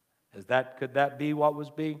 Could that be what was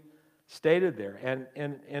being stated there? And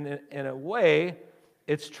in a way,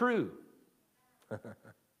 it's true.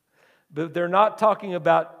 But they're not talking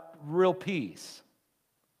about real peace.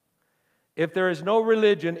 If there is no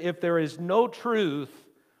religion, if there is no truth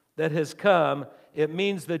that has come, it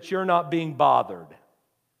means that you're not being bothered.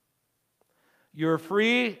 You're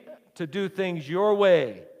free to do things your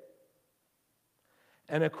way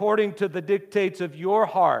and according to the dictates of your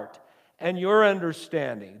heart and your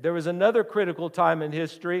understanding. There was another critical time in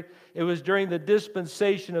history. It was during the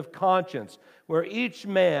dispensation of conscience, where each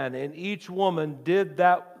man and each woman did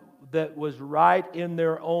that was right in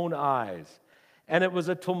their own eyes. And it was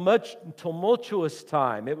a tumultuous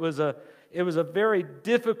time. It was a very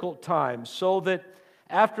difficult time, so that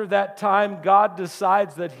after that time, God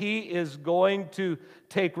decides that He is going to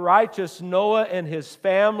take righteous Noah and his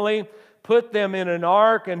family, put them in an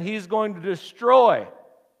ark, and He's going to destroy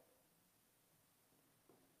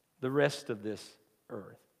the rest of this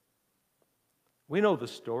earth. We know the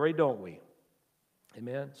story, don't we?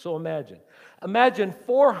 Amen? So imagine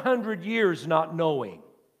 400 years not knowing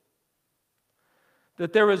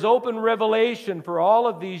that there was open revelation for all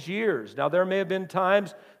of these years. Now, there may have been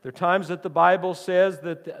times that the Bible says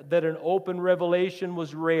that an open revelation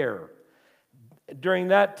was rare. During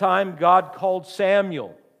that time, God called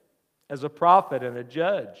Samuel as a prophet and a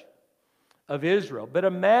judge of Israel. But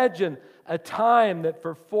imagine a time that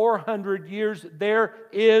for 400 years there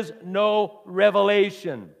is no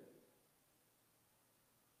revelation.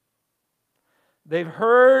 They've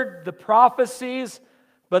heard the prophecies,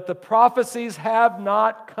 but the prophecies have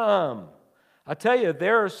not come. I tell you,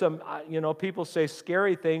 there are some, people say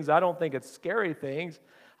scary things. I don't think it's scary things.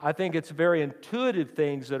 I think it's very intuitive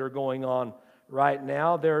things that are going on right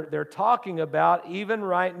now. They're talking about, even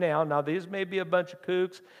right now, these may be a bunch of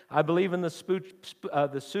kooks. I believe in the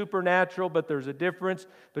supernatural, but there's a difference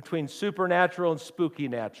between supernatural and spooky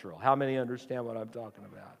natural. How many understand what I'm talking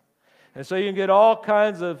about? And so you can get all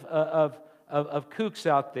kinds of kooks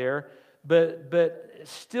out there, but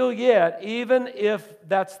still yet, even if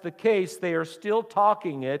that's the case, they are still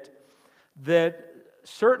talking it that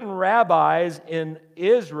certain rabbis in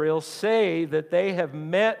Israel say that they have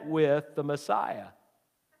met with the Messiah.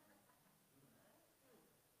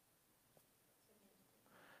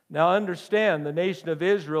 Now understand, the nation of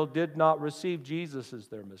Israel did not receive Jesus as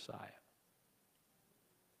their Messiah.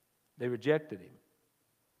 They rejected Him.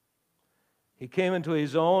 He came into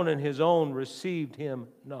His own, and His own received Him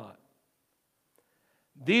not.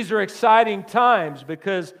 These are exciting times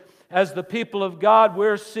because as the people of God,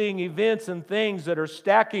 we're seeing events and things that are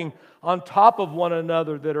stacking on top of one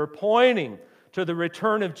another that are pointing to the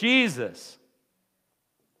return of Jesus.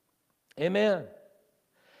 Amen.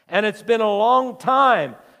 And it's been a long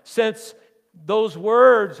time since those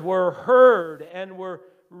words were heard and were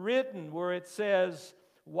written, where it says,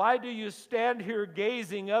 "Why do you stand here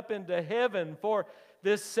gazing up into heaven? For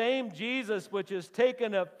this same Jesus which is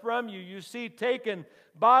taken up from you, you see, taken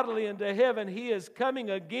bodily into heaven, He is coming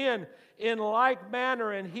again in like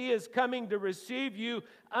manner, and He is coming to receive you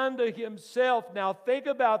unto Himself." Now think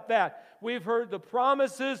about that. We've heard the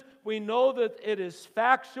promises. We know that it is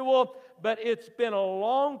factual, but it's been a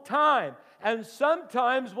long time. And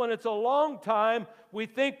sometimes when it's a long time, we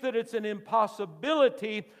think that it's an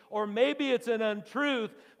impossibility, or maybe it's an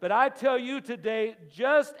untruth. But I tell you today,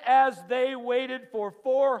 just as they waited for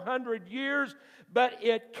 400 years, but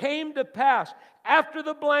it came to pass. After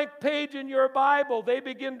the blank page in your Bible, they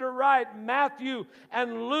begin to write Matthew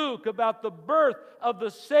and Luke about the birth of the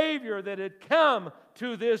Savior that had come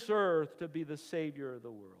to this earth to be the Savior of the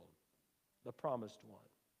world, the promised one.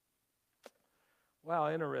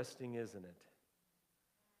 Wow, interesting, isn't it?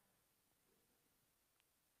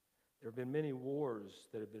 There have been many wars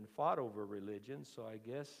that have been fought over religion, so I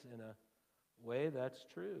guess in a way that's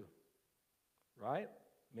true, right?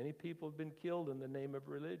 Many people have been killed in the name of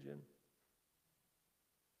religion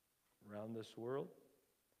around this world.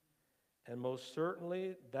 And most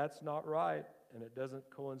certainly that's not right, and it doesn't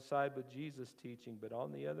coincide with Jesus' teaching. But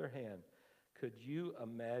on the other hand, could you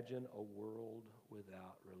imagine a world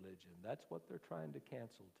without religion? That's what they're trying to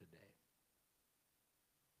cancel today.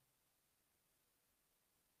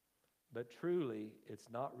 But truly, it's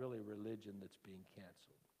not really religion that's being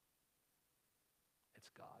canceled. It's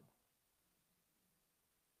God.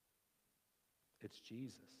 It's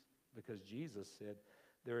Jesus. Because Jesus said,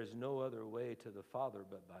 "There is no other way to the Father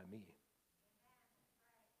but by me."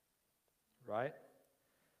 Right?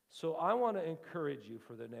 So I want to encourage you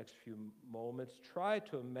for the next few moments. Try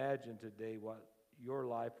to imagine today what your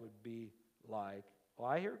life would be like. Well,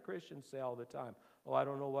 I hear Christians say all the time, oh, I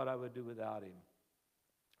don't know what I would do without him.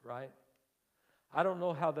 Right? I don't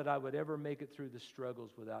know how that I would ever make it through the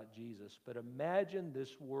struggles without Jesus. But imagine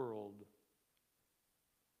this world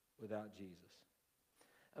without Jesus.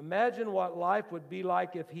 Imagine what life would be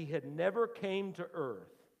like if he had never came to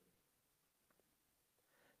earth.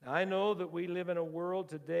 Now, I know that we live in a world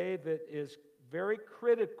today that is very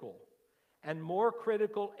critical and more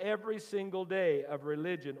critical every single day of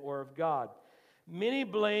religion or of God. Many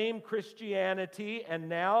blame Christianity, and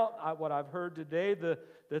now what I've heard today,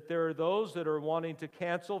 that there are those that are wanting to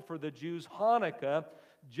cancel for the Jews Hanukkah,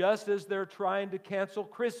 just as they're trying to cancel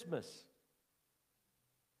Christmas.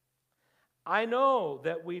 I know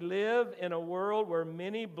that we live in a world where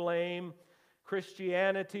many blame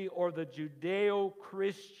Christianity or the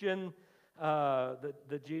Judeo-Christian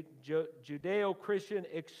Judeo-Christian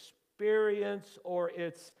experience or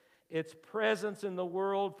its presence in the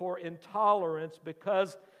world for intolerance,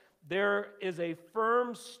 because there is a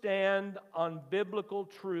firm stand on biblical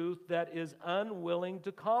truth that is unwilling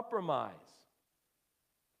to compromise.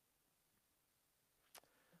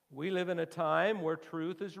 We live in a time where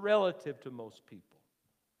truth is relative to most people.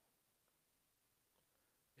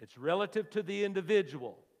 It's relative to the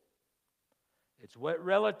individual. It's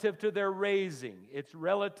relative to their raising. It's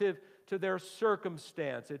relative to their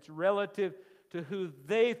circumstance. It's relative to who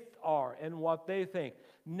they are and what they think.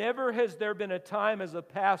 Never has there been a time as a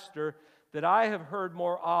pastor that I have heard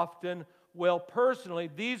more often, well, personally,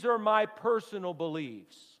 these are my personal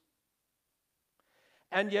beliefs.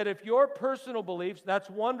 And yet, if your personal beliefs, that's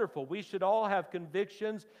wonderful. We should all have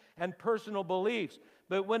convictions and personal beliefs.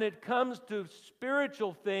 But when it comes to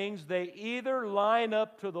spiritual things, they either line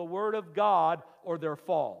up to the Word of God or they're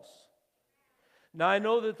false. Now, I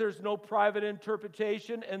know that there's no private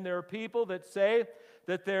interpretation, and there are people that say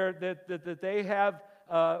that they have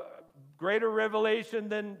greater revelation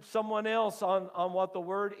than someone else on what the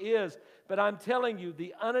Word is. But I'm telling you,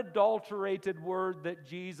 the unadulterated Word that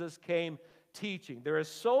Jesus came teaching. There is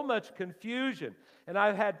so much confusion. And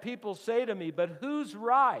I've had people say to me, but who's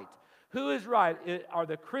right? Who is right? Are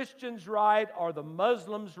the Christians right? Are the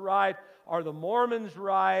Muslims right? Are the Mormons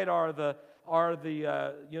right? Are the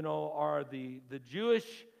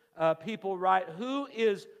Jewish people right? Who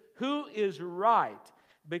is right?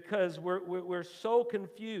 Because we're so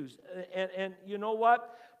confused. And you know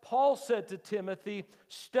what? Paul said to Timothy,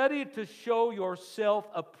 study to show yourself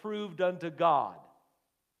approved unto God.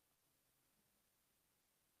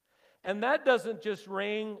 And that doesn't just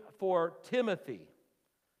ring for Timothy.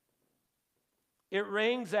 It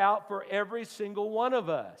rings out for every single one of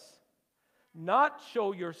us. Not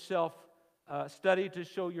show yourself, study to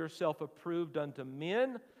show yourself approved unto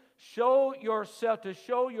men. Show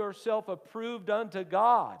yourself approved unto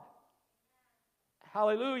God.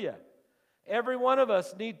 Hallelujah. Every one of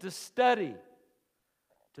us need to study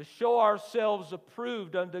to show ourselves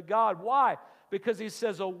approved unto God. Why? Because he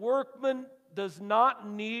says a workman does not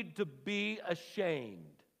need to be ashamed.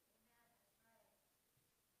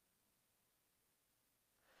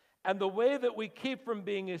 And the way that we keep from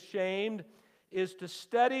being ashamed is to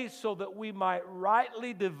study so that we might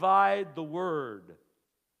rightly divide the word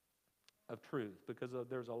of truth, because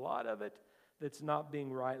there's a lot of it that's not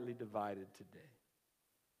being rightly divided today.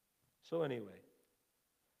 So anyway,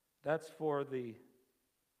 that's for the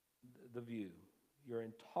view. You're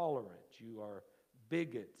intolerant, you are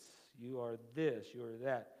bigots, you are this, you are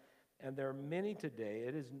that. And there are many today.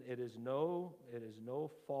 It is no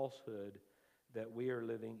falsehood that we are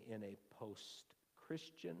living in a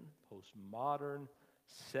post-Christian, post-modern,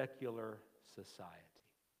 secular society.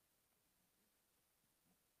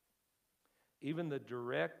 Even the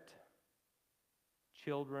direct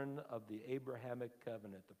children of the Abrahamic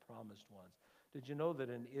covenant, the promised ones. Did you know that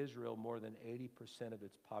in Israel more than 80% of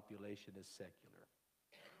its population is secular?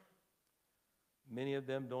 Many of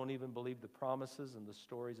them don't even believe the promises and the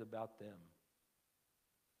stories about them.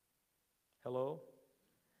 Hello?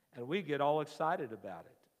 And we get all excited about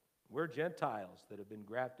it. We're Gentiles that have been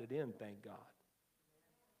grafted in, thank God.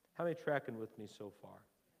 How many tracking with me so far?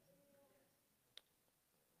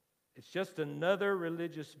 It's just another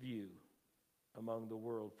religious view among the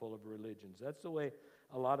world full of religions. That's the way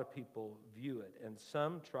a lot of people view it. And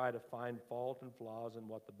some try to find fault and flaws in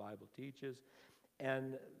what the Bible teaches.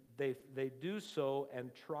 And they do so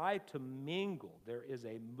and try to mingle. There is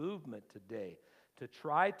a movement today to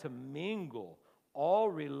try to mingle all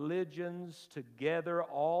religions together,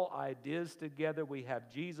 all ideas together. We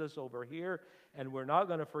have Jesus over here, and we're not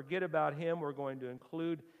going to forget about him. We're going to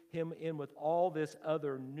include him in with all this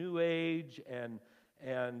other New Age and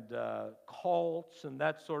cults and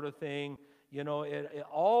that sort of thing. You know,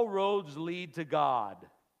 all roads lead to God.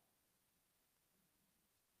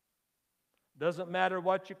 Doesn't matter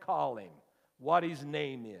what you call him, what his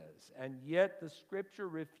name is. And yet the Scripture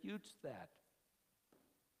refutes that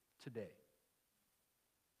today.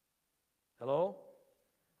 Hello?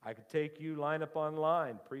 I could take you line upon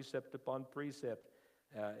line, precept upon precept,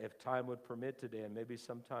 if time would permit today, and maybe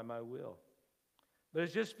sometime I will. But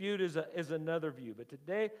it's just viewed as another view. But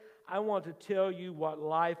today, I want to tell you what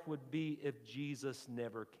life would be if Jesus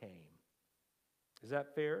never came. Is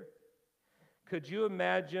that fair? Could you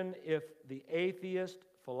imagine if the atheist,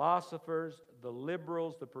 philosophers, the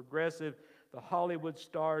liberals, the progressive, the Hollywood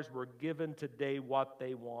stars were given today what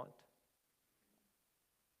they want?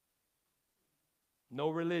 No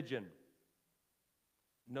religion,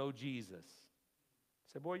 no Jesus.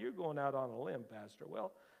 Say, boy, you're going out on a limb, Pastor.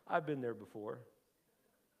 Well, I've been there before.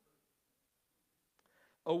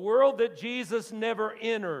 A world that Jesus never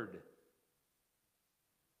entered.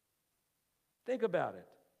 Think about it.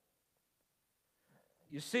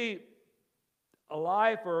 You see, a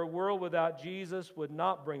life or a world without Jesus would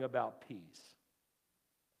not bring about peace.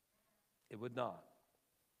 It would not.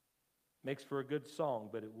 Makes for a good song,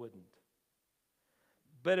 but it wouldn't.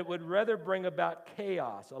 But it would rather bring about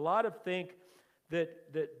chaos. A lot of think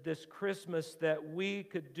that this Christmas that we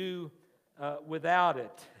could do without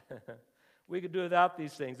it. We could do without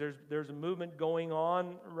these things. There's a movement going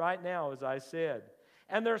on right now, as I said.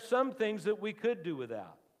 And there are some things that we could do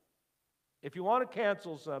without. If you want to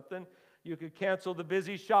cancel something, you could cancel the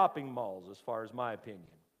busy shopping malls, as far as my opinion.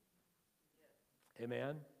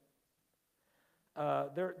 Amen?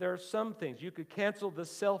 There are some things. You could cancel the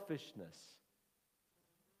selfishness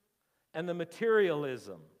and the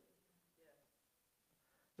materialism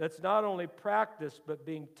that's not only practiced but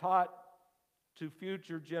being taught to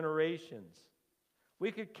future generations.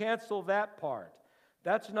 We could cancel that part.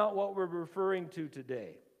 That's not what we're referring to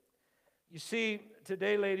today. You see,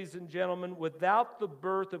 today, ladies and gentlemen, without the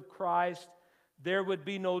birth of Christ, there would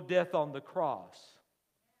be no death on the cross.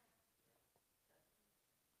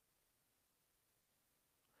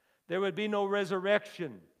 There would be no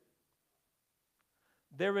resurrection.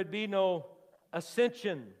 There would be no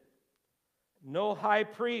ascension, no high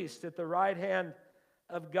priest at the right hand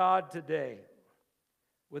of God today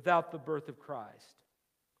without the birth of Christ.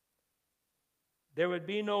 There would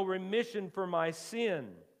be no remission for my sin.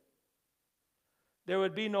 There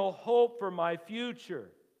would be no hope for my future.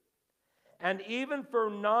 And even for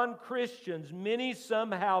non-Christians, many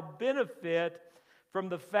somehow benefit from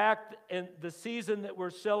the fact in the season that we're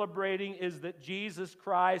celebrating is that Jesus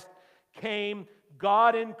Christ came,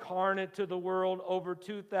 God incarnate, to the world over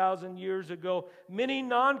 2,000 years ago. Many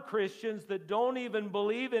non-Christians that don't even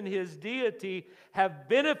believe in his deity have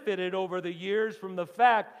benefited over the years from the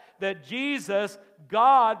fact that Jesus,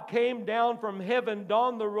 God, came down from heaven,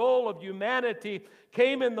 donned the role of humanity,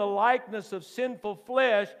 came in the likeness of sinful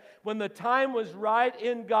flesh. When the time was right,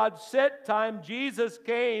 in God's set time, Jesus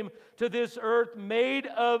came to this earth made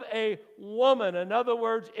of a woman. In other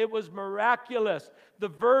words, it was miraculous. The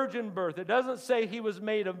virgin birth. It doesn't say he was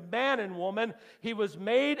made of man and woman. He was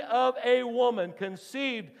made of a woman,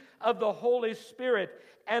 conceived of the Holy Spirit.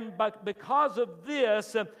 And because of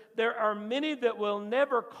this, there are many that will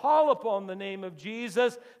never call upon the name of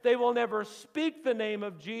Jesus. They will never speak the name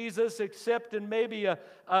of Jesus except in maybe a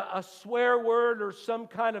swear word or some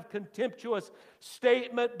kind of contemptuous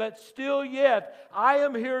statement. But still yet, I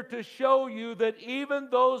am here to show you that even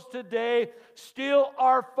those today still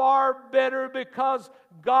are far better because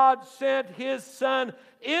God sent his Son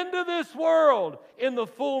into this world in the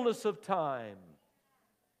fullness of time.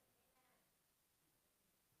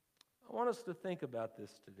 I want us to think about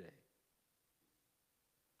this today.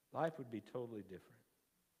 Life would be totally different.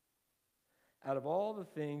 Out of all the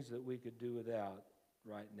things that we could do without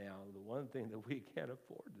right now, the one thing that we can't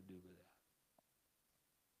afford to do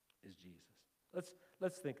without is Jesus.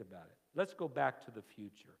 Let's think about it. Let's go back to the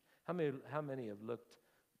future. How many have looked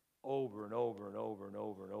over and over and over and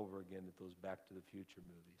over and over again at those Back to the Future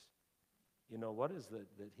movies? You know, what is that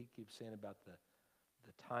he keeps saying about the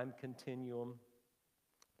time continuum?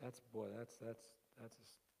 That's a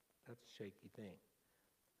shaky thing.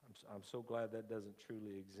 I'm so glad that doesn't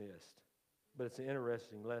truly exist. But it's an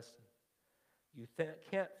interesting lesson. You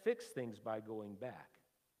can't fix things by going back.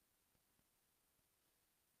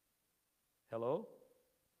 Hello?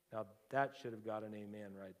 Now that should have got an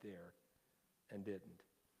amen right there and didn't.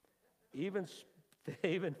 Even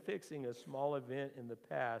fixing a small event in the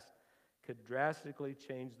past could drastically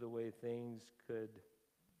change the way things could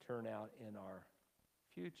turn out in our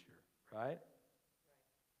future, right?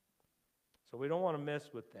 So we don't want to mess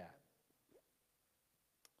with that.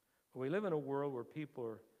 We live in a world where people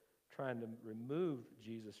are trying to remove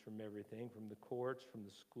Jesus from everything, from the courts, from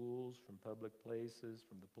the schools, from public places,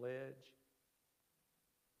 from the pledge.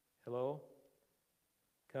 Hello?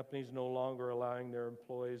 Companies no longer allowing their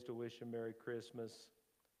employees to wish a Merry Christmas.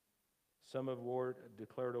 Some have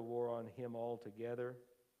declared a war on him altogether.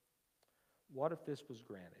 What if this was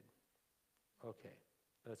granted? Okay,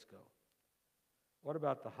 let's go. What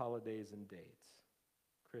about the holidays and dates?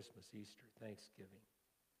 Christmas, Easter, Thanksgiving,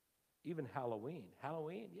 even Halloween.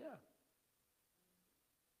 Halloween, yeah.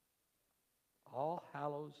 All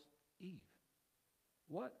Hallows Eve.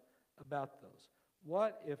 What about those?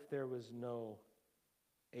 What if there was no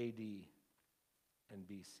AD and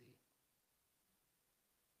BC?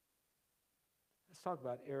 Let's talk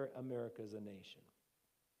about America as a nation.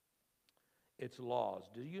 Its laws.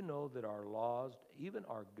 Do you know that our laws, even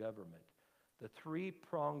our government, the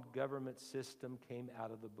three-pronged government system came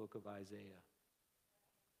out of the book of Isaiah?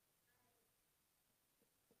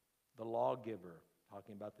 The lawgiver,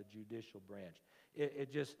 talking about the judicial branch.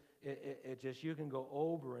 It just, you can go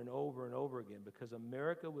over and over and over again, because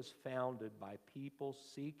America was founded by people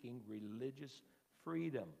seeking religious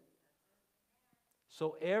freedom.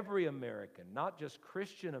 So every American, not just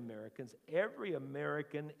Christian Americans, every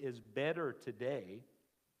American is better today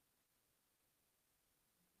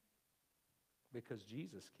because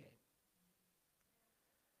Jesus came.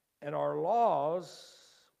 And our laws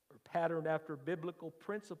are patterned after biblical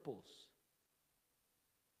principles.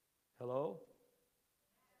 Hello?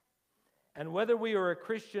 And whether we are a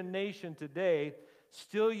Christian nation today,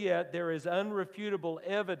 still yet there is unrefutable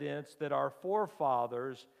evidence that our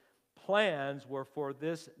forefathers' plans were for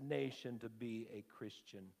this nation to be a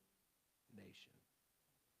Christian nation.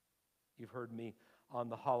 You've heard me on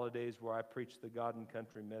the holidays where I preach the God and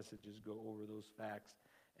Country messages, go over those facts,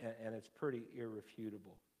 and it's pretty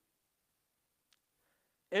irrefutable.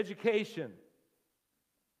 Education,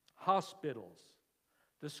 hospitals,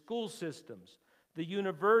 the school systems, the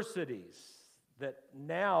universities that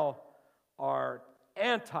now are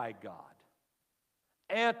anti-God,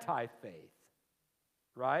 anti-faith,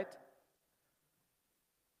 right?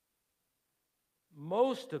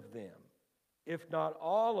 Most of them, if not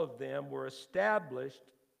all of them, were established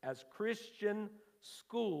as Christian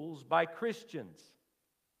schools by Christians.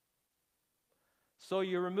 So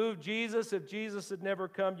you remove Jesus. If Jesus had never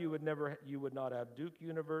come, you would not have Duke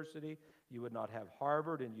University, you would not have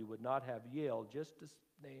Harvard, and you would not have Yale, just to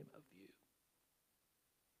name a few.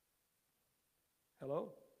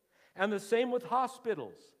 Hello? And the same with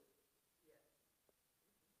hospitals.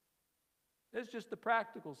 It's just the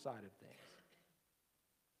practical side of things.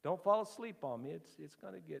 Don't fall asleep on me. It's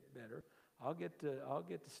going to get better. I'll get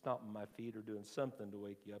to stomping my feet or doing something to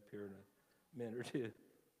wake you up here in a minute or two.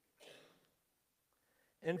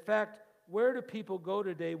 In fact, where do people go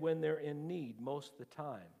today when they're in need most of the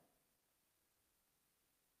time?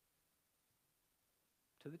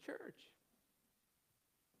 To the church.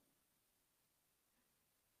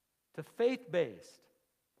 To faith-based.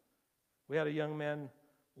 We had a young man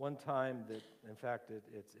one time that, in fact,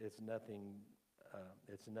 it's nothing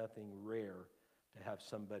rare to have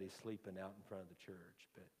somebody sleeping out in front of the church.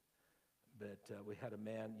 But we had a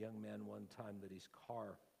young man one time that his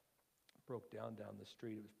car broke down the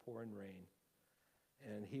street. It was pouring rain.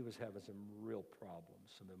 And he was having some real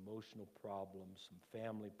problems, some emotional problems, some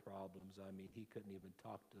family problems. I mean, he couldn't even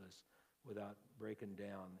talk to us without breaking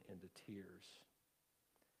down into tears.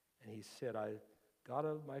 And he said, I got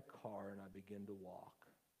out of my car and I began to walk.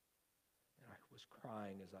 And I was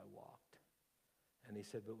crying as I walked. And he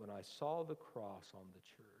said, but when I saw the cross on the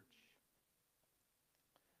church,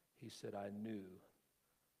 he said, I knew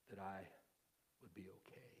that I would be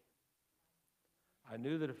okay. I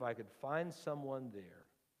knew that if I could find someone there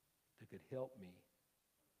that could help me,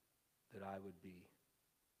 that I would be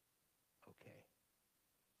okay.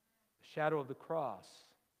 The shadow of the cross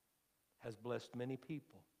has blessed many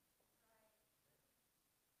people.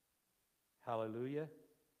 Hallelujah.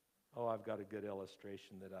 Oh, I've got a good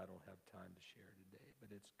illustration that I don't have time to share today,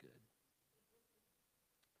 but it's good.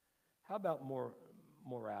 How about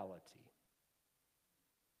morality?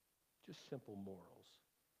 Just simple morals.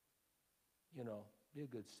 You know, be a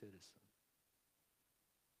good citizen.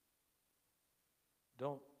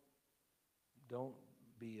 Don't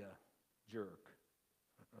be a jerk.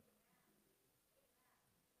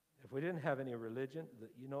 If we didn't have any religion,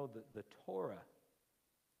 the Torah,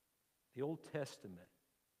 the Old Testament,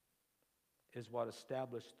 is what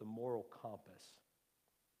established the moral compass.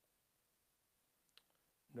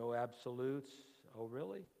 No absolutes. Oh,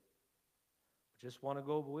 really? Just want to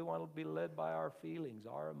go, but we want to be led by our feelings,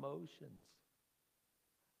 our emotions.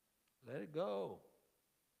 Let it go.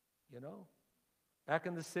 You know? Back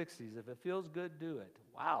in the 60s, if it feels good, do it.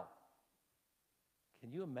 Wow.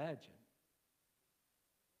 Can you imagine?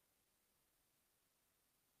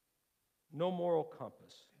 No moral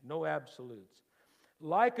compass, no absolutes.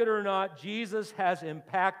 Like it or not, Jesus has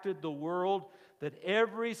impacted the world that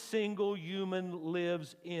every single human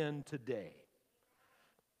lives in today.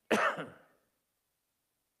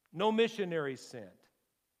 No missionary sent.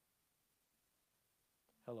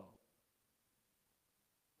 Hello.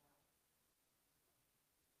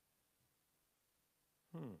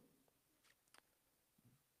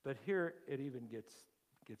 But here it even gets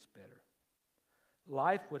better.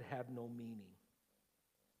 Life would have no meaning.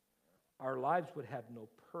 Our lives would have no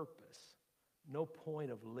purpose, no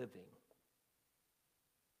point of living.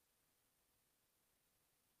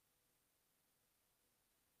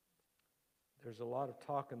 There's a lot of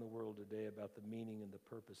talk in the world today about the meaning and the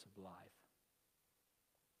purpose of life.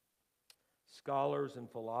 Scholars and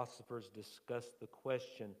philosophers discuss the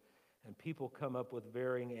question, and people come up with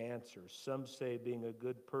varying answers. Some say being a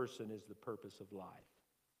good person is the purpose of life.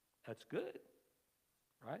 That's good,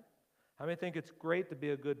 right? How many think it's great to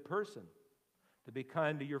be a good person, to be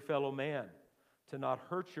kind to your fellow man, to not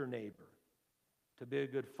hurt your neighbor, to be a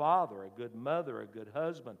good father, a good mother, a good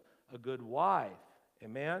husband, a good wife?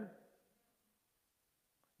 Amen?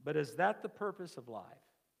 But is that the purpose of life?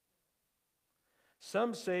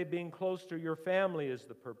 Some say being close to your family is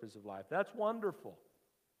the purpose of life. That's wonderful.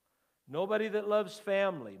 Nobody that loves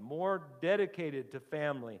family, more dedicated to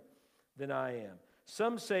family than I am.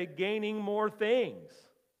 Some say gaining more things.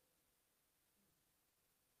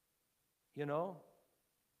 You know,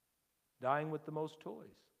 dying with the most toys.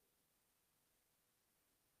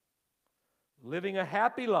 Living a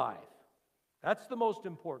happy life. That's the most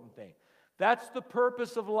important thing. That's the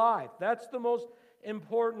purpose of life. That's the most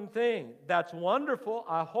important thing. That's wonderful.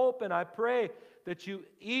 I hope and I pray that you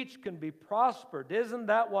each can be prospered. Isn't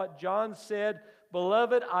that what John said?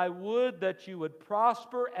 Beloved, I would that you would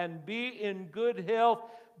prosper and be in good health.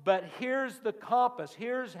 But here's the compass.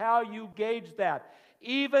 Here's how you gauge that.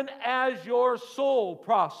 Even as your soul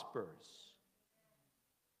prospers.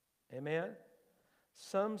 Amen?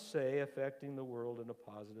 Some say affecting the world in a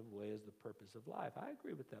positive way is the purpose of life. I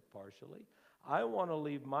agree with that partially. I want to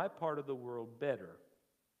leave my part of the world better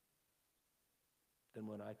than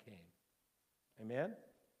when I came. Amen?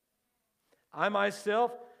 I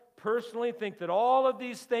myself personally think that all of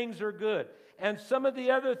these things are good. And some of the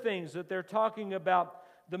other things that they're talking about,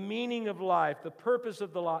 the meaning of life, the purpose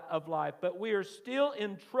of life, but we are still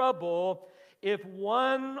in trouble if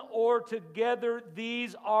one or together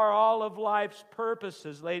these are all of life's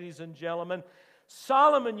purposes, ladies and gentlemen.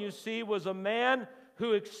 Solomon, you see, was a man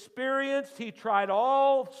who experienced, he tried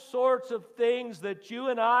all sorts of things that you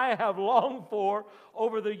and I have longed for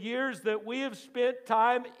over the years that we have spent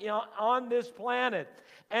time on this planet.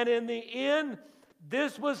 And in the end,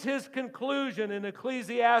 this was his conclusion in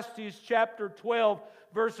Ecclesiastes chapter 12,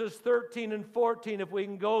 verses 13 and 14, if we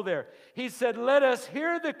can go there. He said, let us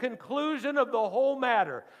hear the conclusion of the whole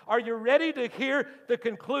matter. Are you ready to hear the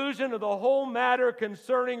conclusion of the whole matter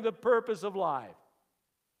concerning the purpose of life?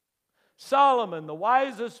 Solomon, the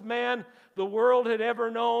wisest man the world had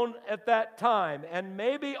ever known at that time, and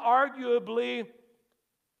maybe arguably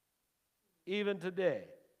even today.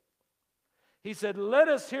 He said, let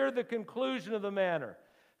us hear the conclusion of the matter.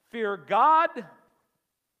 Fear God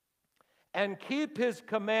and keep His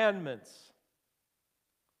commandments,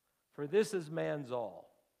 for this is man's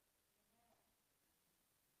all.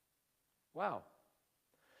 Wow.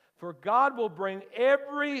 For God will bring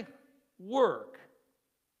every work,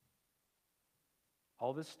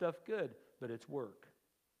 all this stuff good, but it's work.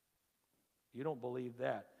 You don't believe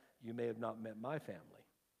that, you may have not met my family.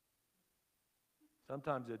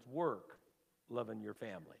 Sometimes it's work, loving your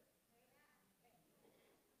family.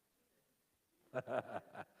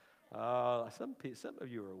 Some of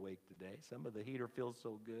you are awake today. Some of the heater feels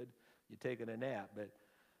so good, you're taking a nap. But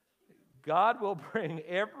God will bring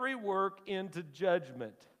every work into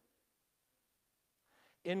judgment,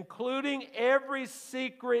 including every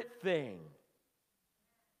secret thing,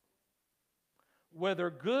 whether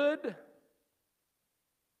good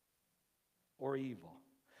or evil.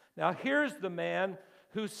 Now here's the man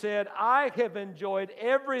who said, I have enjoyed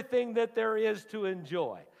everything that there is to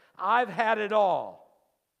enjoy. I've had it all.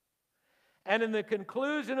 And in the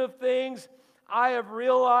conclusion of things, I have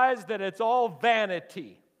realized that it's all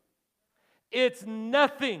vanity. It's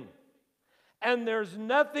nothing. And there's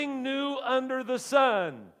nothing new under the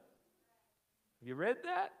sun. Have you read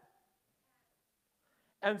that?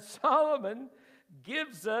 And Solomon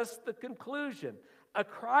gives us the conclusion. A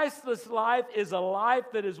Christless life is a life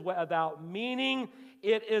that is without meaning.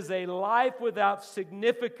 It is a life without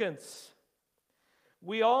significance.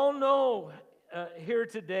 We all know here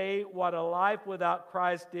today what a life without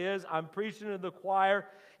Christ is. I'm preaching to the choir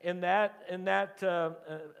in that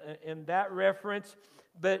reference.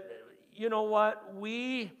 But you know what?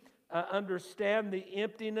 We understand the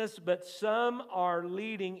emptiness, but some are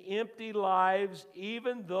leading empty lives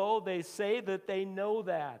even though they say that they know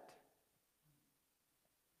that.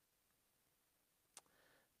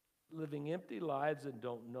 Living empty lives and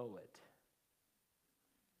don't know it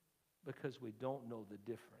because we don't know the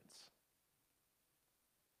difference.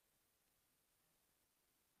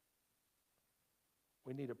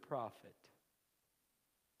 We need a prophet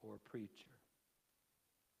or a preacher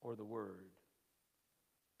or the Word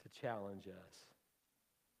to challenge us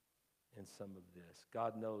in some of this.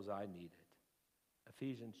 God knows I need it.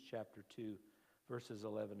 Ephesians chapter 2, verses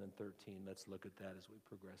 11 and 13. Let's look at that as we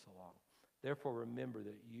progress along. Therefore, remember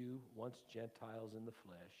that you, once Gentiles in the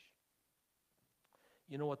flesh,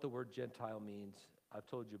 you know what the word Gentile means? I've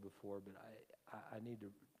told you before, but I need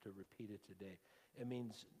to repeat it today. It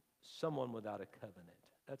means someone without a covenant.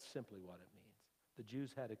 That's simply what it means. The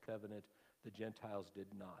Jews had a covenant, the Gentiles did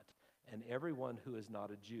not. And everyone who is not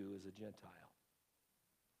a Jew is a Gentile.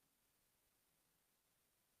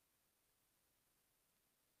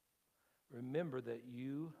 Remember that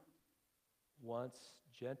you, once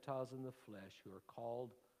Gentiles in the flesh, who are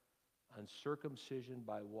called uncircumcision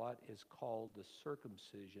by what is called the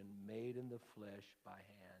circumcision made in the flesh by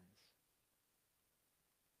hands.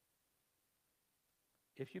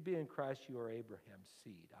 If you be in Christ, you are Abraham's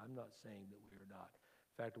seed. I'm not saying that we are not.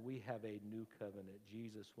 In fact, we have a new covenant.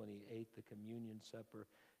 Jesus, when he ate the communion supper,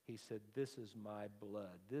 he said, "This is my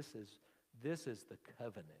blood. This is the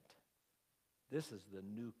covenant. This is the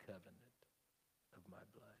new covenant of my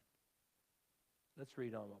blood." Let's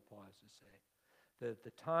read on what Paul has to say. That at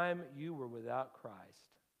the time you were without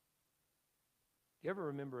Christ. You ever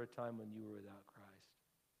remember a time when you were without Christ?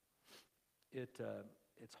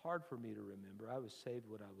 It's hard for me to remember. I was saved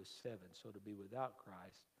when I was 7, so to be without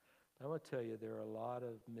Christ, I want to tell you there are a lot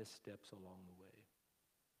of missteps along the way.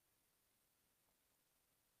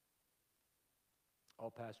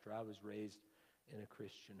 Oh, Pastor, I was raised in a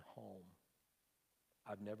Christian home.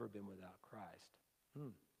 I've never been without Christ.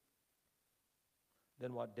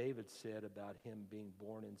 Then what David said about him being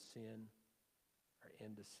born in sin or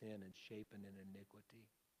into sin and shapen in iniquity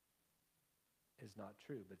is not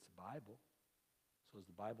true, but it's the Bible. So is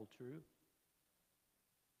the Bible true?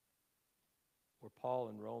 Where Paul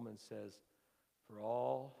in Romans says, "For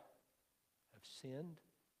all have sinned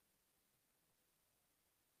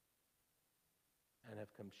and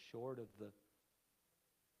have come short of the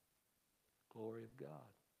glory of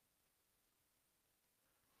God."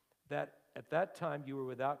 That at that time you were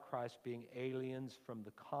without Christ, being aliens from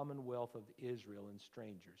the commonwealth of Israel and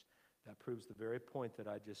strangers. That proves the very point that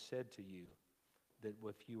I just said to you, that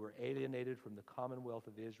if you were alienated from the commonwealth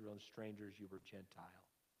of Israel and strangers, you were Gentile.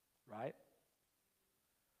 Right?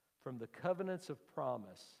 From the covenants of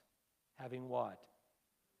promise, having what?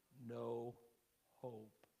 No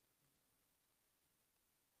hope.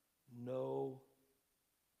 No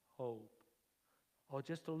hope. Oh,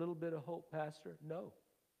 just a little bit of hope, Pastor? No.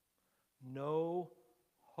 No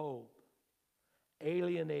hope.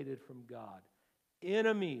 Alienated from God.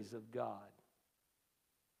 Enemies of God.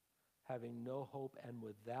 Having no hope and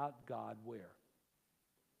without God where?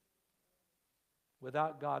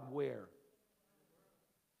 Without God where?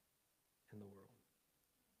 In the world.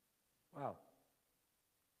 Wow.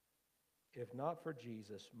 If not for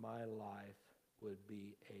Jesus, my life would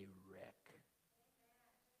be a wreck.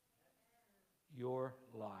 Your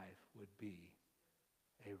life would be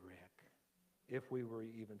a wreck if we were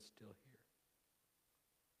even still here.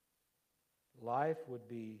 Life would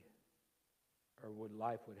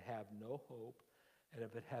have no hope, and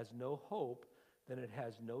if it has no hope, then it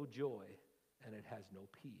has no joy and it has no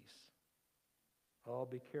peace. Oh,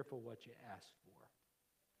 be careful what you ask for.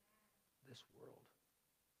 This world.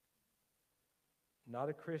 Not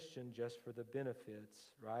a Christian just for the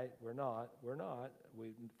benefits, right? We're not.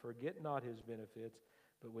 We forget not his benefits,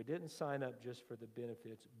 but we didn't sign up just for the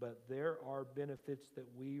benefits. But there are benefits that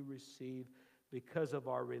we receive because of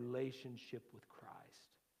our relationship with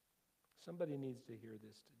Christ. Somebody needs to hear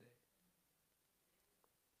this today.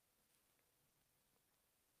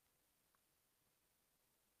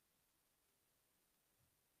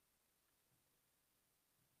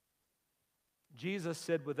 Jesus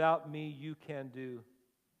said, "Without me, you can do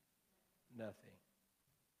nothing."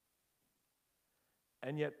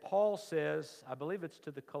 And yet Paul says, I believe it's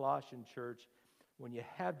to the Colossian church, when you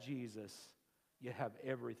have Jesus, you have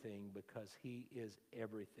everything because He is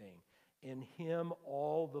everything. In Him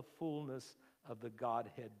all the fullness of the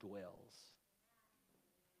Godhead dwells.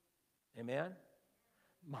 Amen?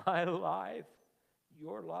 My life,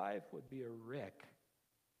 your life would be a wreck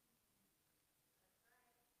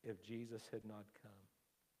if Jesus had not come.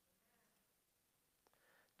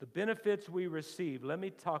 The benefits we receive, let me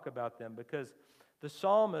talk about them, because the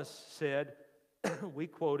psalmist said, we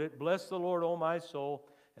quote it, "Bless the Lord, O my soul,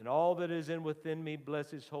 and all that is within me,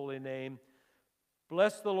 bless His holy name.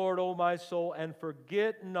 Bless the Lord, O my soul, and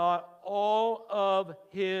forget not all of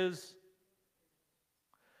His,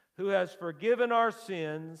 who has forgiven our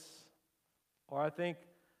sins," or I think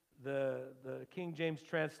the King James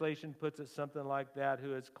translation puts it something like that,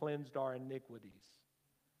 "who has cleansed our iniquities,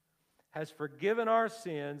 has forgiven our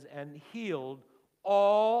sins and healed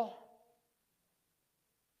all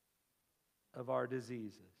of our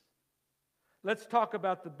diseases." Let's talk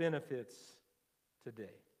about the benefits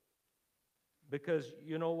today. Because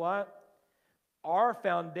you know what? Our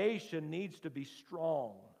foundation needs to be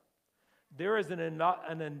strong. There is an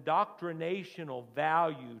indoctrinational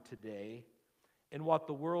value today in what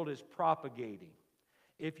the world is propagating.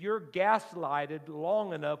 If you're gaslighted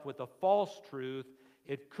long enough with a false truth,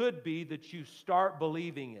 it could be that you start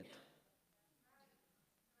believing it.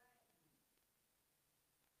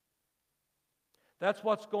 That's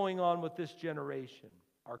what's going on with this generation,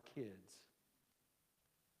 our kids.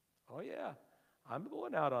 Oh yeah, I'm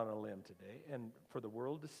going out on a limb today, and for the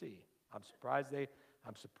world to see. I'm surprised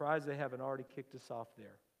they haven't already kicked us off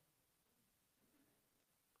there.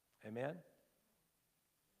 Amen?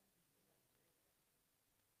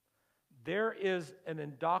 There is an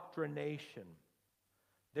indoctrination.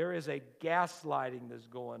 There is a gaslighting that's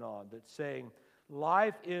going on that's saying,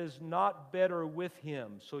 life is not better with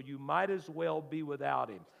Him, so you might as well be without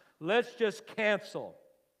Him. Let's just cancel.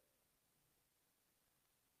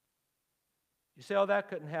 You say, oh, that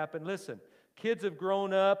couldn't happen. Listen, kids have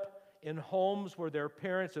grown up in homes where their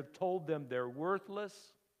parents have told them they're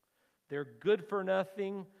worthless, they're good for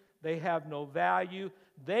nothing, they have no value.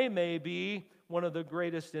 They may be one of the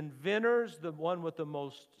greatest inventors, the one with the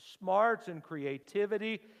most smarts and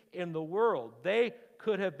creativity in the world. They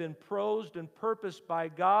could have been prosed and purposed by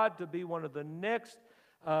God to be one of the next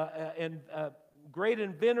great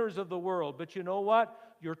inventors of the world. But you know what?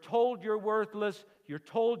 You're told you're worthless. You're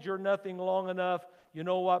told you're nothing long enough. You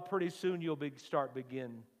know what? Pretty soon you'll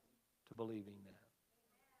begin to believing that.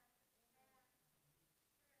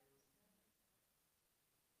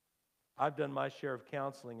 I've done my share of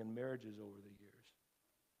counseling in marriages over the years.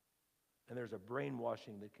 And there's a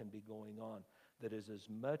brainwashing that can be going on that is as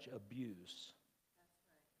much abuse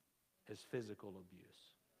as physical abuse.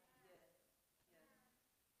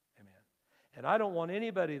 Amen. And I don't want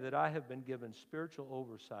anybody that I have been given spiritual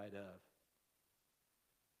oversight of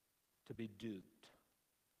to be duped.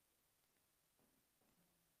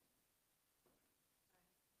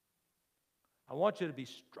 I want you to be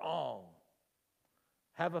strong.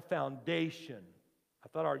 Have a foundation. I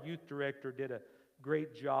thought our youth director did a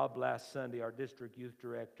great job last Sunday, our district youth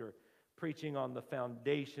director, preaching on the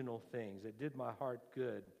foundational things. It did my heart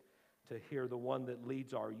good to hear the one that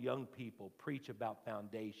leads our young people preach about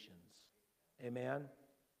foundations. Amen?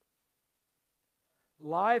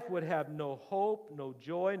 Life would have no hope, no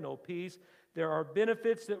joy, no peace. There are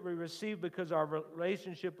benefits that we receive because of our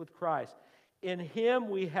relationship with Christ. In Him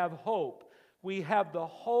we have hope. We have the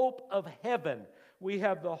hope of heaven. We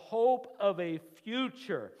have the hope of a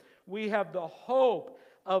future. We have the hope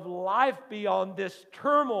of life beyond this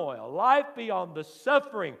turmoil, life beyond the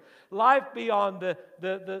suffering, life beyond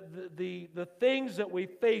the things that we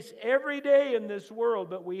face every day in this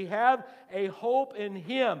world. But we have a hope in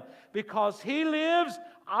Him. Because He lives,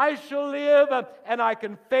 I shall live, and I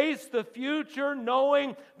can face the future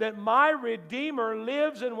knowing that my Redeemer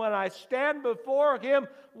lives, and when I stand before Him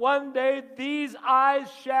one day, these eyes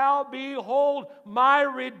shall behold my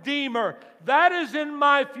Redeemer. That is in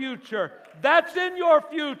my future. That's in your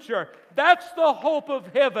future. That's the hope of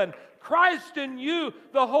heaven. Christ in you,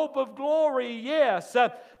 the hope of glory, yes.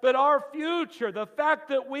 But our future, the fact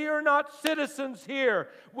that we are not citizens here,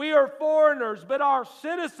 we are foreigners, but our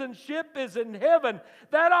citizenship is in heaven,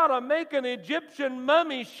 that ought to make an Egyptian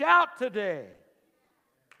mummy shout today.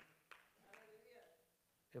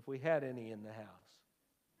 If we had any in the house.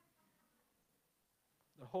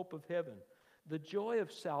 The hope of heaven, the joy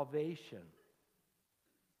of salvation,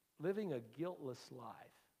 living a guiltless life.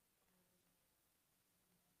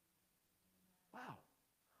 Wow.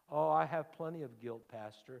 Oh, I have plenty of guilt,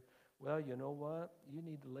 Pastor. Well, you know what? You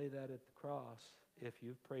need to lay that at the cross. if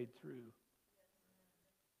you've prayed through.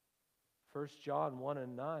 1 John 1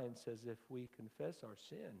 and 9 says if we confess our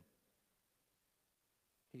sin,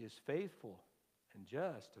 He is faithful and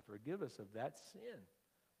just to forgive us of that sin.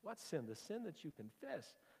 What sin? The sin that you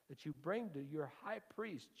confess, that you bring to your high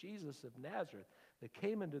priest, Jesus of Nazareth, that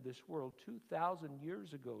came into this world 2,000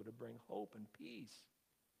 years ago to bring hope and peace.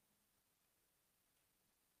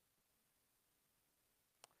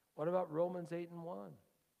 What about Romans 8 and 1?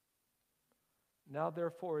 Now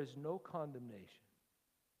therefore is no condemnation.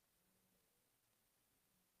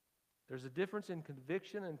 There's a difference in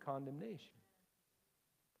conviction and condemnation.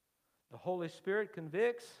 The Holy Spirit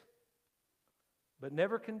convicts, but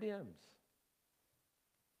never condemns.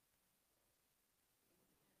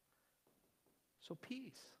 So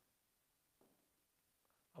peace.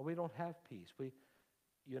 Oh, we don't have peace.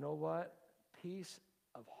 You know what? Peace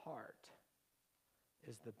of heart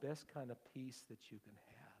is the best kind of peace that you can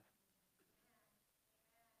have.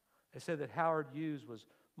 They said that Howard Hughes was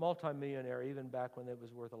multimillionaire even back when it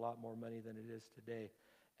was worth a lot more money than it is today.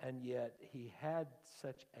 And yet he had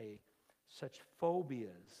such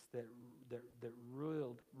phobias that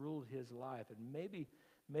ruled his life. And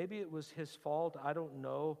maybe it was his fault, I don't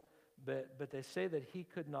know. But they say that he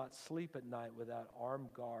could not sleep at night without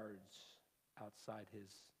armed guards outside his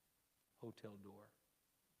hotel door.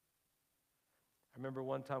 I remember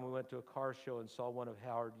one time we went to a car show and saw one of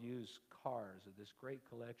Howard Hughes' cars, of this great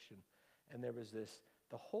collection. And there was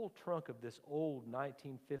the whole trunk of this old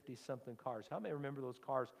 1950-something cars. How many remember those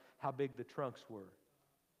cars, how big the trunks were?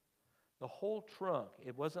 The whole trunk,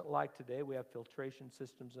 it wasn't like today, we have filtration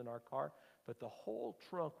systems in our car, but the whole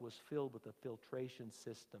trunk was filled with a filtration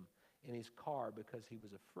system in his car because he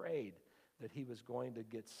was afraid that he was going to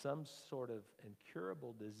get some sort of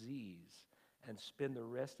incurable disease and spend the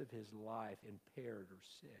rest of his life impaired or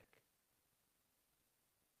sick.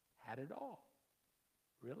 Had it all.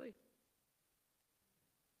 Really?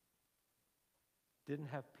 Didn't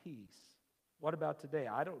have peace. What about today?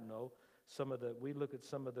 I don't know. We look at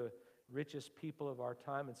some of the richest people of our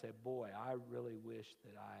time and say, boy, I really wish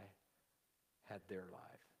that I had their life.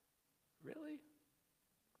 Really?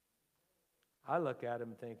 I look at them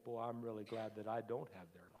and think, boy, I'm really glad that I don't have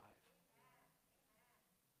their life.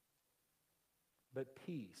 But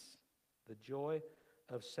peace, the joy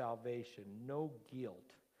of salvation, no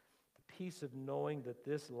guilt, the peace of knowing that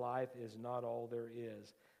this life is not all there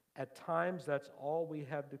is. At times, that's all we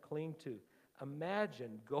have to cling to.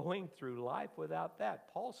 Imagine going through life without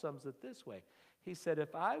that. Paul sums it this way. He said,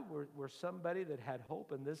 if I were somebody that had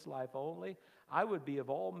hope in this life only, I would be of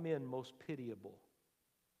all men most pitiable.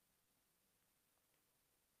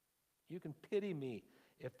 You can pity me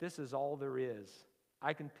if this is all there is.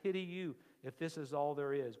 I can pity you if this is all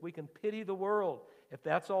there is. We can pity the world if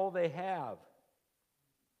that's all they have.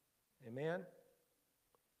 Amen?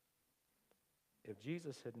 If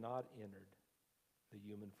Jesus had not entered the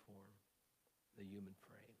human form, the human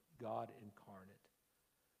frame, God incarnate.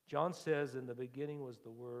 John says, in the beginning was the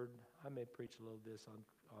Word. I may preach a little of this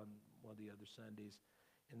on one of the other Sundays.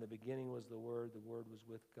 In the beginning was the Word was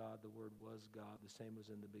with God, the Word was God. The same was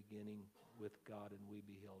in the beginning with God, and we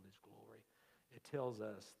beheld His glory. It tells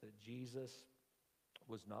us that Jesus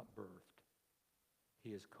was not birthed.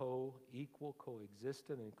 He is co-equal,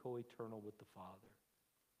 co-existent, and co-eternal with the Father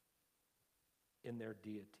in their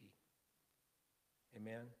deity.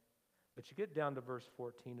 Amen? But you get down to verse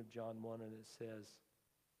 14 of John 1, and it says,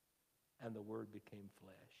 and the Word became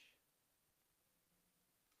flesh.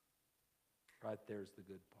 Right there's the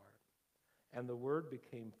good part. And the Word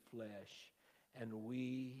became flesh, and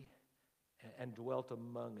dwelt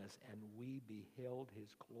among us, and we beheld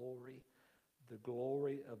His glory, the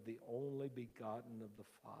glory of the only begotten of the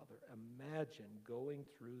Father. Imagine going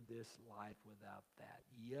through this life without that.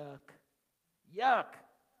 Yuck. Yuck.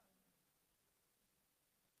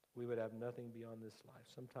 We would have nothing beyond this life.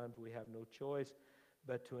 Sometimes we have no choice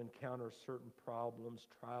but to encounter certain problems,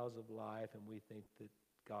 trials of life, and we think that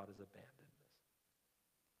God has abandoned us.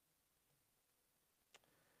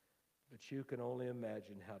 But you can only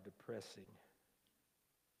imagine how depressing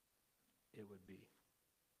it would be.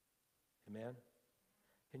 Amen?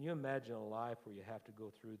 Can you imagine a life where you have to go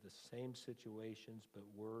through the same situations but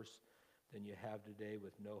worse than you have today,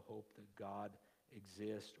 with no hope that God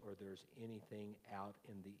exists or there's anything out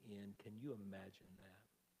in the end? Can you imagine that?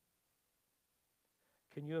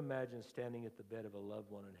 Can you imagine standing at the bed of a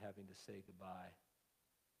loved one and having to say goodbye?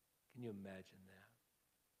 Can you imagine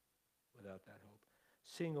that without that hope?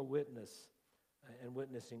 Seeing a witness and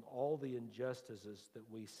witnessing all the injustices that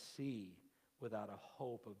we see without a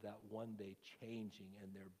hope of that one day changing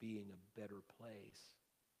and there being a better place.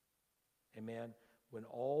 Amen? when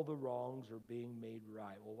all the wrongs are being made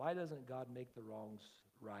right. Well, why doesn't God make the wrongs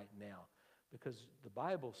right now? Because the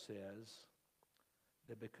Bible says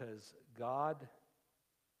that because God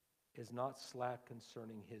is not slack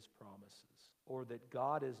concerning his promises, or that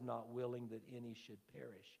God is not willing that any should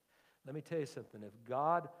perish. Let me tell you something. If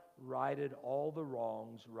God righted all the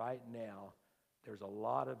wrongs right now, there's a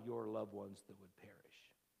lot of your loved ones that would perish,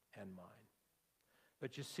 and mine.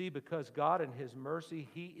 But you see, because God in his mercy,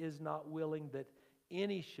 he is not willing that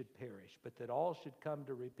any should perish, but that all should come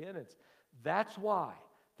to repentance. That's why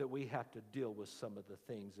that we have to deal with some of the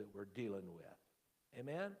things that we're dealing with.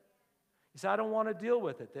 Amen? You say, I don't want to deal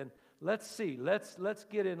with it. Then let's see. Let's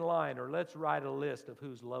get in line, or let's write a list of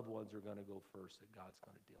whose loved ones are going to go first that God's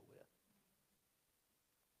going to deal with.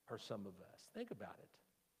 Or some of us. Think about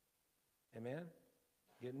it. Amen?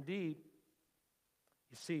 Getting deep.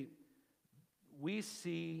 You see, we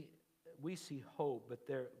see hope,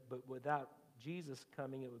 but without Jesus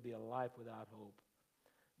coming, it would be a life without hope.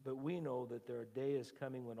 But we know that there a day is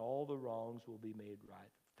coming when all the wrongs will be made right.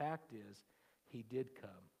 Fact is, he did come.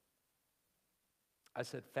 I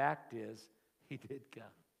said, fact is, he did come.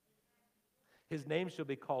 His name shall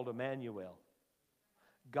be called Emmanuel,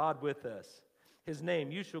 God with us. His name,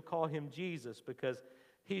 you shall call him Jesus, because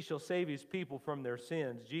he shall save his people from their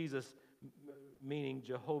sins. Jesus, meaning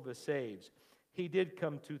Jehovah saves. He did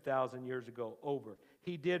come 2,000 years ago over.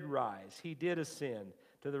 He did rise. He did ascend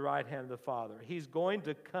to the right hand of the Father. He's going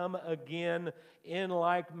to come again in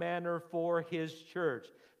like manner for his church.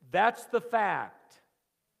 That's the fact.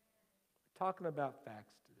 We're talking about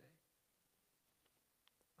facts today.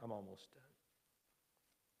 I'm almost done.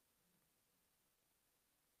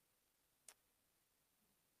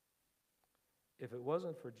 If it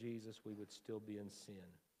wasn't for Jesus, we would still be in sin.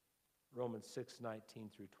 Romans 6:19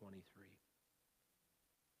 through 23.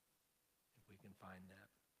 If we can find that.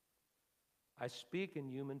 I speak in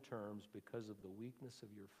human terms because of the weakness of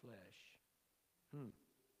your flesh.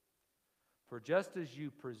 For just as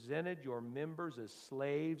you presented your members as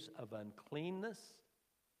slaves of uncleanness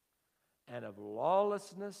and of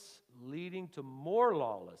lawlessness, leading to more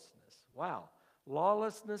lawlessness. Wow.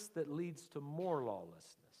 Lawlessness that leads to more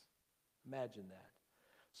lawlessness. Imagine that.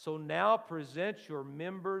 So now present your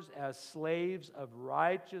members as slaves of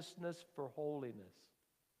righteousness for holiness.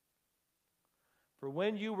 For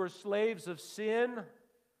when you were slaves of sin,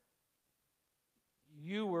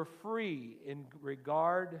 you were free in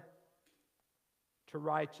regard to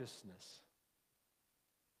righteousness.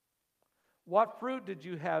 What fruit did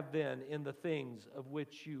you have then in the things of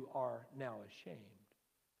which you are now ashamed?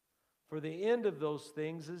 For the end of those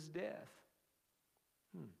things is death.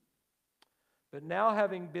 But now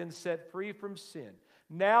having been set free from sin,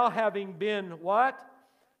 now having been what?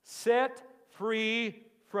 Set free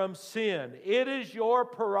from sin. It is your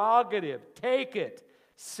prerogative. Take it.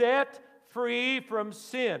 Set free from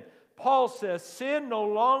sin. Paul says sin no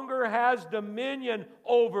longer has dominion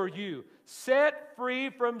over you. Set free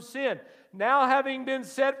from sin. Now having been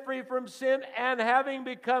set free from sin and having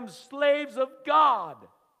become slaves of God.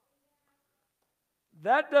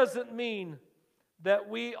 That doesn't mean that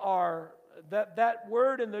we are, that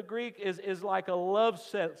word in the Greek is like a love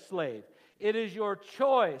slave. It is your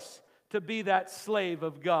choice to be that slave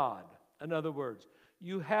of God. In other words,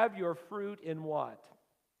 you have your fruit in what?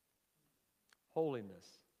 Holiness.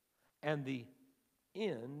 And the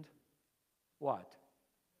end, what?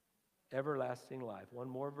 Everlasting life. One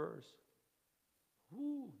more verse.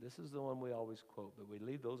 Ooh, this is the one we always quote, but we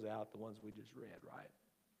leave those out, the ones we just read, right?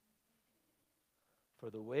 For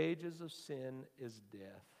the wages of sin is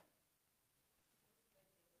death,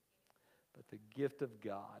 but the gift of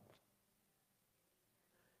God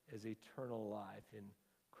is eternal life in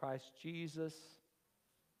Christ Jesus.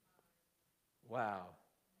 Wow,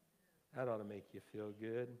 that ought to make you feel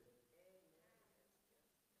good.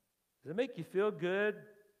 Does it make you feel good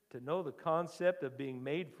to know the concept of being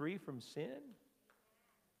made free from sin?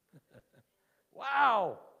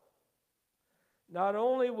 Wow! Not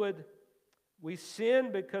only would we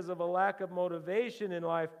sin because of a lack of motivation in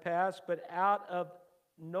life past, but out of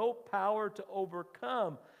no power to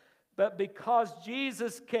overcome. But because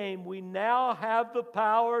Jesus came, we now have the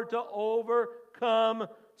power to overcome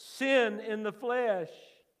sin in the flesh.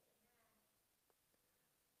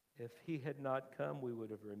 If he had not come, we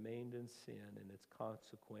would have remained in sin and its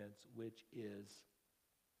consequence, which is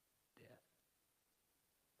death.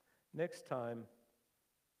 Next time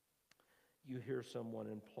you hear someone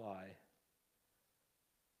imply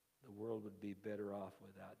the world would be better off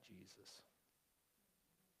without Jesus,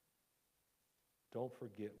 don't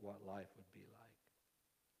forget what life would be like.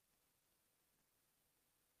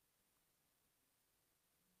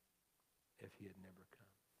 If he had never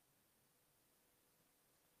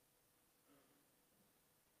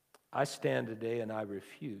I stand today and I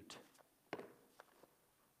refute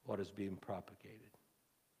what is being propagated.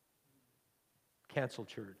 Cancel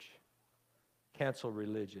church. Cancel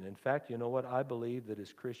religion. In fact, you know what? I believe that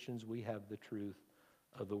as Christians we have the truth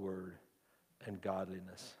of the Word and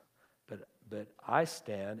godliness. But I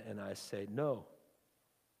stand and I say, no.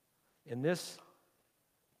 In this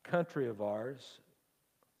country of ours,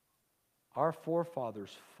 our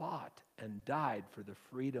forefathers fought and died for the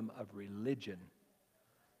freedom of religion,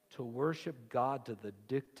 to worship God to the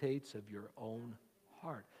dictates of your own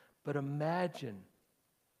heart. But imagine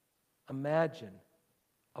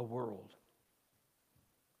a world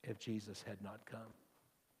if Jesus had not come.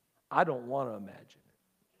 I don't want to imagine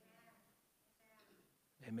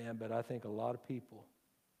it. Amen. But I think a lot of people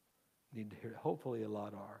need to hear it. Hopefully a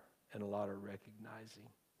lot are, and a lot are recognizing,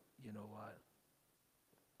 you know what?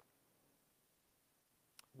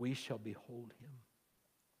 We shall behold him.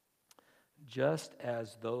 Just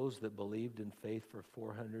as those that believed in faith for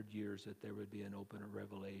 400 years that there would be an open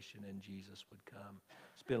revelation and Jesus would come.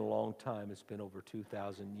 It's been a long time. It's been over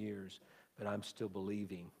 2,000 years, but I'm still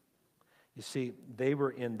believing. You see, they were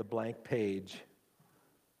in the blank page,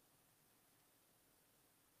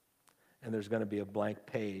 and there's going to be a blank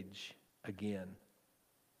page again.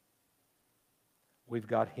 We've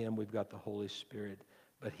got him, we've got the Holy Spirit,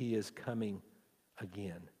 but he is coming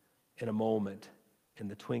again in a moment, in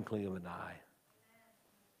the twinkling of an eye.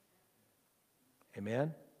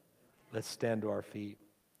 Amen? Let's stand to our feet.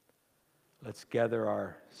 Let's gather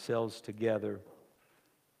ourselves together,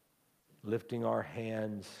 lifting our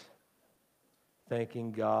hands,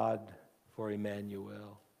 thanking God for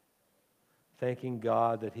Emmanuel, thanking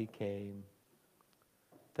God that he came,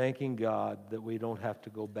 thanking God that we don't have to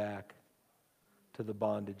go back to the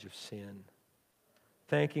bondage of sin,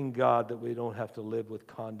 thanking God that we don't have to live with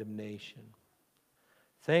condemnation,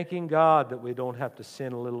 thanking God that we don't have to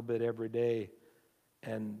sin a little bit every day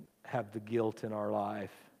and have the guilt in our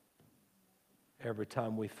life every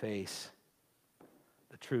time we face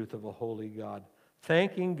the truth of a holy God.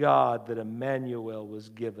 Thanking God that Emmanuel was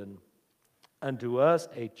given. Unto us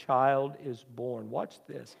a child is born. Watch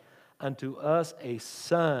this. Unto us a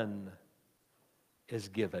son is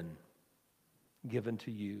given. Given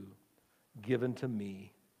to you. Given to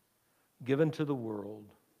me. Given to the world.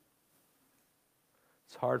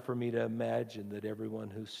 It's hard for me to imagine that everyone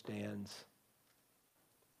who stands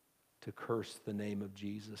to curse the name of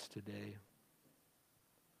Jesus today,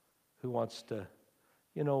 who wants to,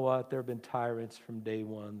 you know what, there have been tyrants from day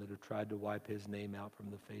one that have tried to wipe his name out from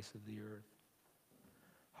the face of the earth.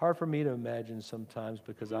 Hard for me to imagine sometimes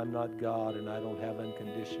because I'm not God and I don't have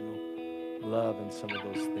unconditional love in some of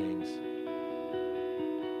those things.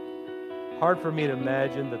 Hard for me to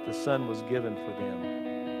imagine that the Son was given for them.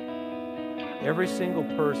 Every single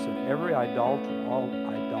person, every adulterous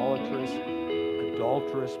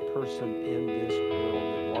person in this world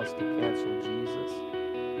that wants to cancel Jesus,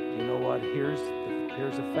 you know what? Here's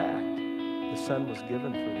a fact. The Son was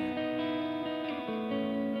given for them,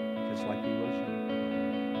 just like he was you.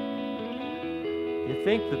 You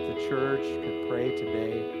think that the church could pray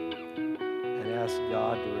today and ask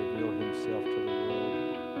God to reveal himself to the world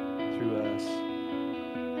through us,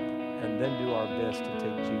 and then do our best to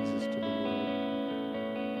take Jesus to the world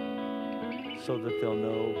so that they'll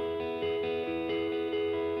know?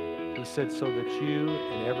 He said, so that you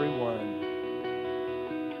and everyone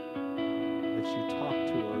that you talk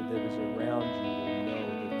to or that is around you will know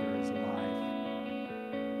that there is life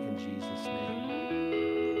in Jesus' name.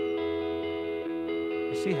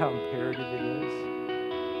 You see how imperative it is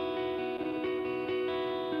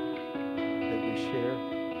that we share,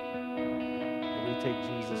 that we take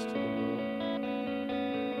Jesus to the world?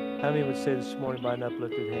 How many would say this morning by an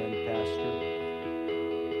uplifted hand, Pastor,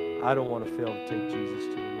 I don't want to fail to take Jesus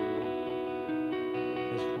to the world.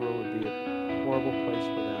 This world would be a horrible place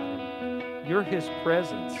without him. You're his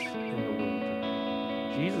presence in the world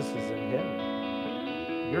today. Jesus is in heaven.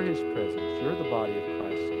 You're his presence. You're the body of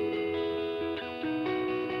Christ in the world.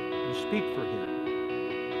 You speak for him.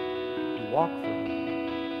 You walk for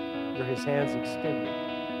him. You're his hands extended.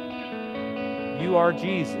 You are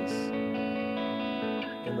Jesus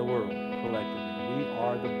in the world collectively. We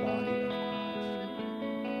are the body of Christ.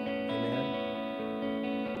 Amen.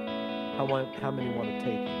 How many want to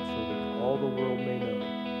take him so that all the world may know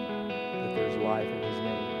that there's life in his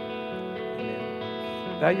name?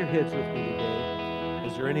 Amen. Bow your heads with me today.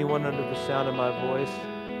 Is there anyone under the sound of my voice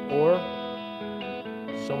or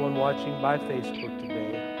someone watching by Facebook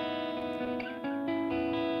today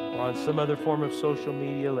or on some other form of social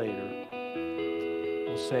media later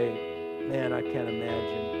will say, man, I can't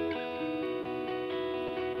imagine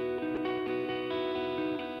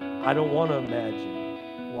I don't want to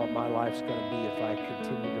imagine what my life's going to be if I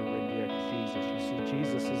continue to reject Jesus. You see,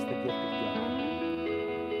 Jesus is the gift of God.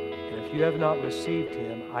 And if you have not received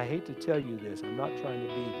him, I hate to tell you this, I'm not trying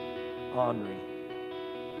to be ornery,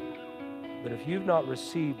 but if you've not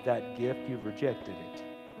received that gift, you've rejected it.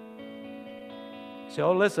 You say,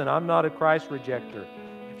 oh, listen, I'm not a Christ rejecter.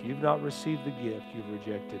 If you've not received the gift, you've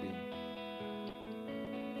rejected him.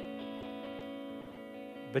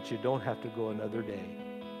 But you don't have to go another day.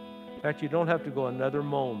 In fact, you don't have to go another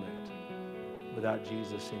moment without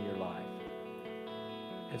Jesus in your life.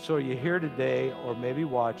 And so are you here today, or maybe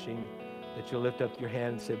watching, that you'll lift up your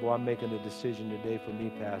hand and say, well, I'm making a decision today for me,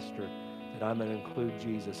 Pastor, that I'm going to include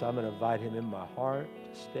Jesus. I'm going to invite him in my heart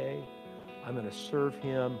to stay. I'm going to serve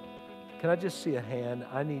him. Can I just see a hand?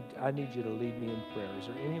 I need you to lead me in prayer. Is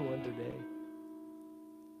there anyone today?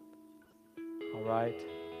 All right.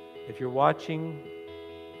 If you're watching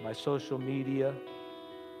my social media,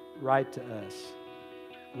 write to us.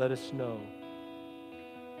 Let us know.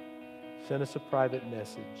 Send us a private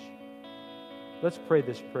message. Let's pray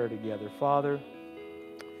this prayer together. Father,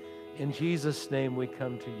 in Jesus' name we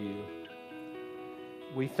come to you.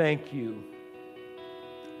 We thank you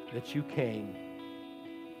that you came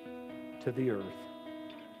to the earth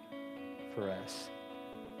for us.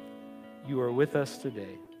 You are with us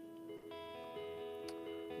today.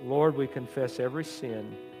 Lord, we confess every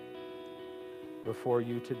sin before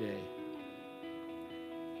you today.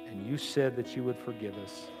 And you said that you would forgive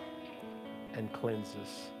us and cleanse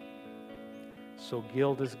us. So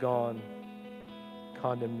guilt is gone.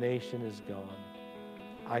 Condemnation is gone.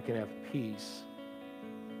 I can have peace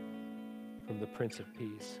from the Prince of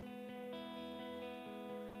Peace.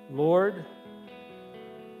 Lord,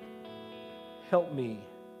 help me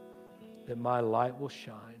that my light will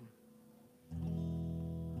shine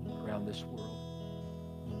around this world.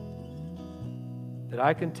 That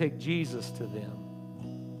I can take Jesus to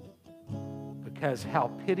them, because how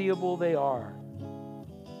pitiable they are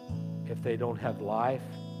if they don't have life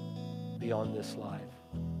beyond this life.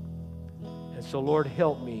 And so, Lord,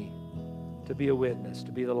 help me to be a witness,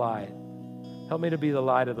 to be the light. Help me to be the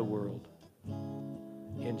light of the world.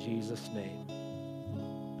 In Jesus' name,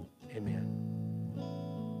 amen.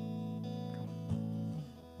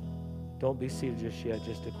 Don't be seated just yet.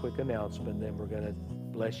 Just a quick announcement, then we're going to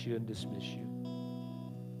bless you and dismiss you.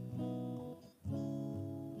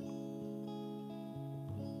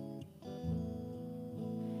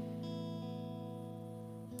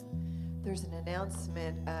 There's an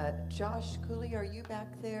announcement. Josh Cooley, are you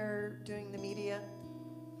back there doing the media?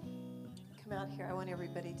 Come out here. I want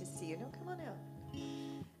everybody to see you. No, come on out.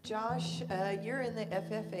 Josh, you're in the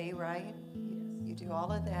FFA, right? Yes. You do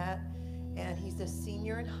all of that. And he's a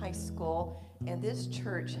senior in high school. And this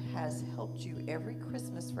church has helped you every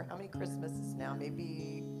Christmas for how many Christmases now?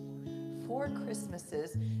 Maybe 4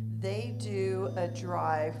 Christmases. They do a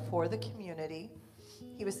drive for the community.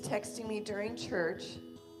 He was texting me during church.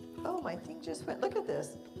 Oh, my thing just went. Look at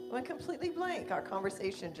this. It went completely blank, our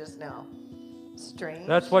conversation just now. Strange.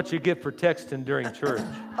 That's what you get for texting during church.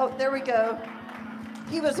 Oh, there we go.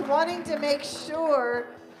 He was wanting to make sure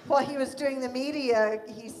while he was doing the media,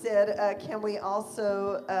 he said, can we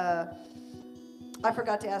also, I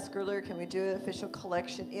forgot to ask earlier, can we do an official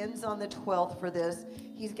collection? Ends on the 12th for this.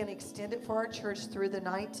 He's going to extend it for our church through the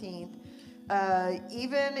 19th.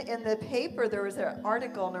 Even in the paper, there was an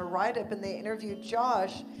article and a write-up, and they interviewed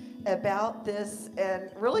Josh about this,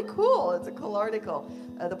 and really cool. It's a cool article.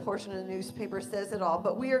 The portion of the newspaper says it all.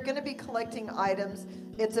 But we are going to be collecting items.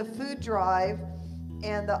 It's a food drive.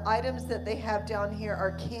 And the items that they have down here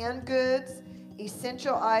are canned goods,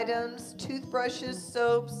 essential items, toothbrushes,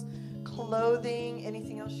 soaps, clothing.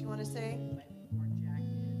 Anything else you want to say?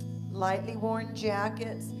 Lightly worn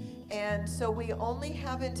jackets. And so we only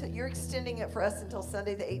have until, you're extending it for us until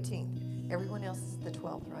Sunday the 18th. Everyone else is the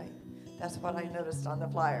 12th, right? That's what I noticed on the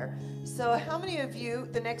flyer. So how many of you,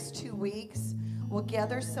 the next 2 weeks, will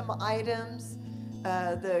gather some items?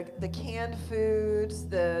 The canned foods,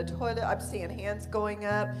 the toilet, I'm seeing hands going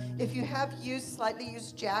up. If you have slightly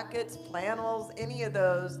used jackets, flannels, any of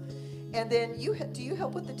those. And then do you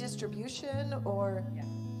help with the distribution or? Yeah.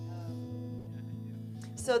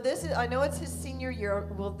 So this is, I know it's his senior year.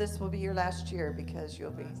 Well, this will be your last year because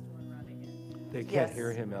you'll be. They can't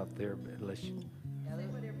hear him out there unless you.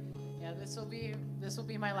 Yeah, this will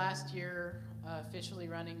be my last year officially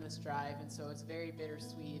running this drive, and so it's very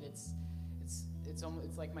bittersweet. It's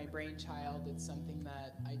like my brainchild. It's something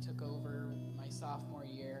that I took over my sophomore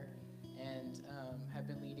year and have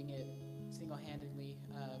been leading it single-handedly.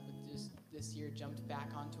 But just this year jumped back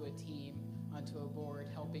onto a team, onto a board,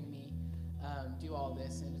 helping me do all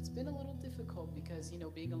this. And it's been a little difficult because, you know,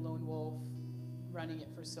 being a lone wolf, running it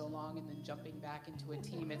for so long and then jumping back into a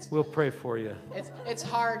team, We'll pray for you. it's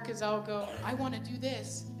hard because I'll go, I want to do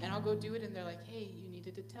this, and I'll go do it, and they're like, hey, you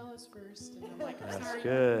needed to tell us first, and I'm like, I'm sorry.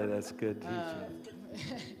 That's good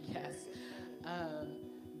teaching. Yes.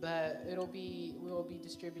 But we will be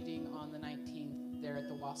distributing on the 19th there at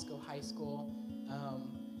the Wasco High School,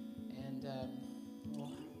 and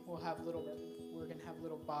we're gonna have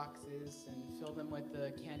little boxes and fill them with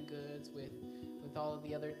the canned goods with all of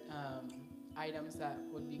the other items that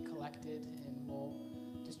would be collected, and we'll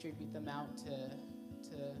distribute them out to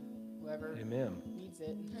whoever Amen. needs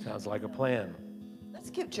it. Sounds like a plan. Let's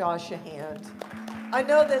give Josh a hand. I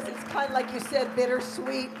know this is kind of like you said,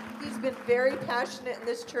 bittersweet. He's been very passionate in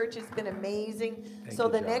this church. It's been amazing. Thank So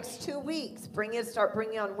you, the Josh. next 2 weeks, start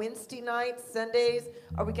bringing on Wednesday nights, Sundays.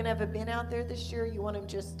 Are we going to have a bin out there this year? You want to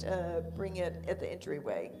just bring it at the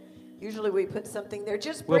entryway? Usually we put something there.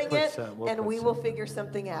 Just We'll bring put it, some- and we will figure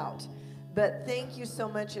something out. But thank you so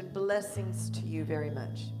much, and blessings to you very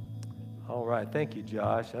much. All right. Thank you,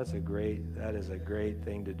 Josh. That is a great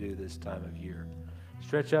thing to do this time of year.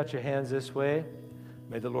 Stretch out your hands this way.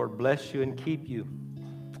 May the Lord bless you and keep you.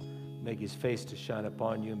 Make his face to shine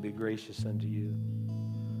upon you and be gracious unto you.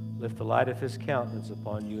 Lift the light of his countenance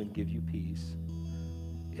upon you and give you peace.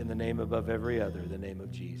 In the name above every other, the name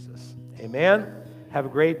of Jesus. Amen. Have a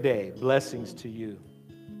great day. Blessings to you.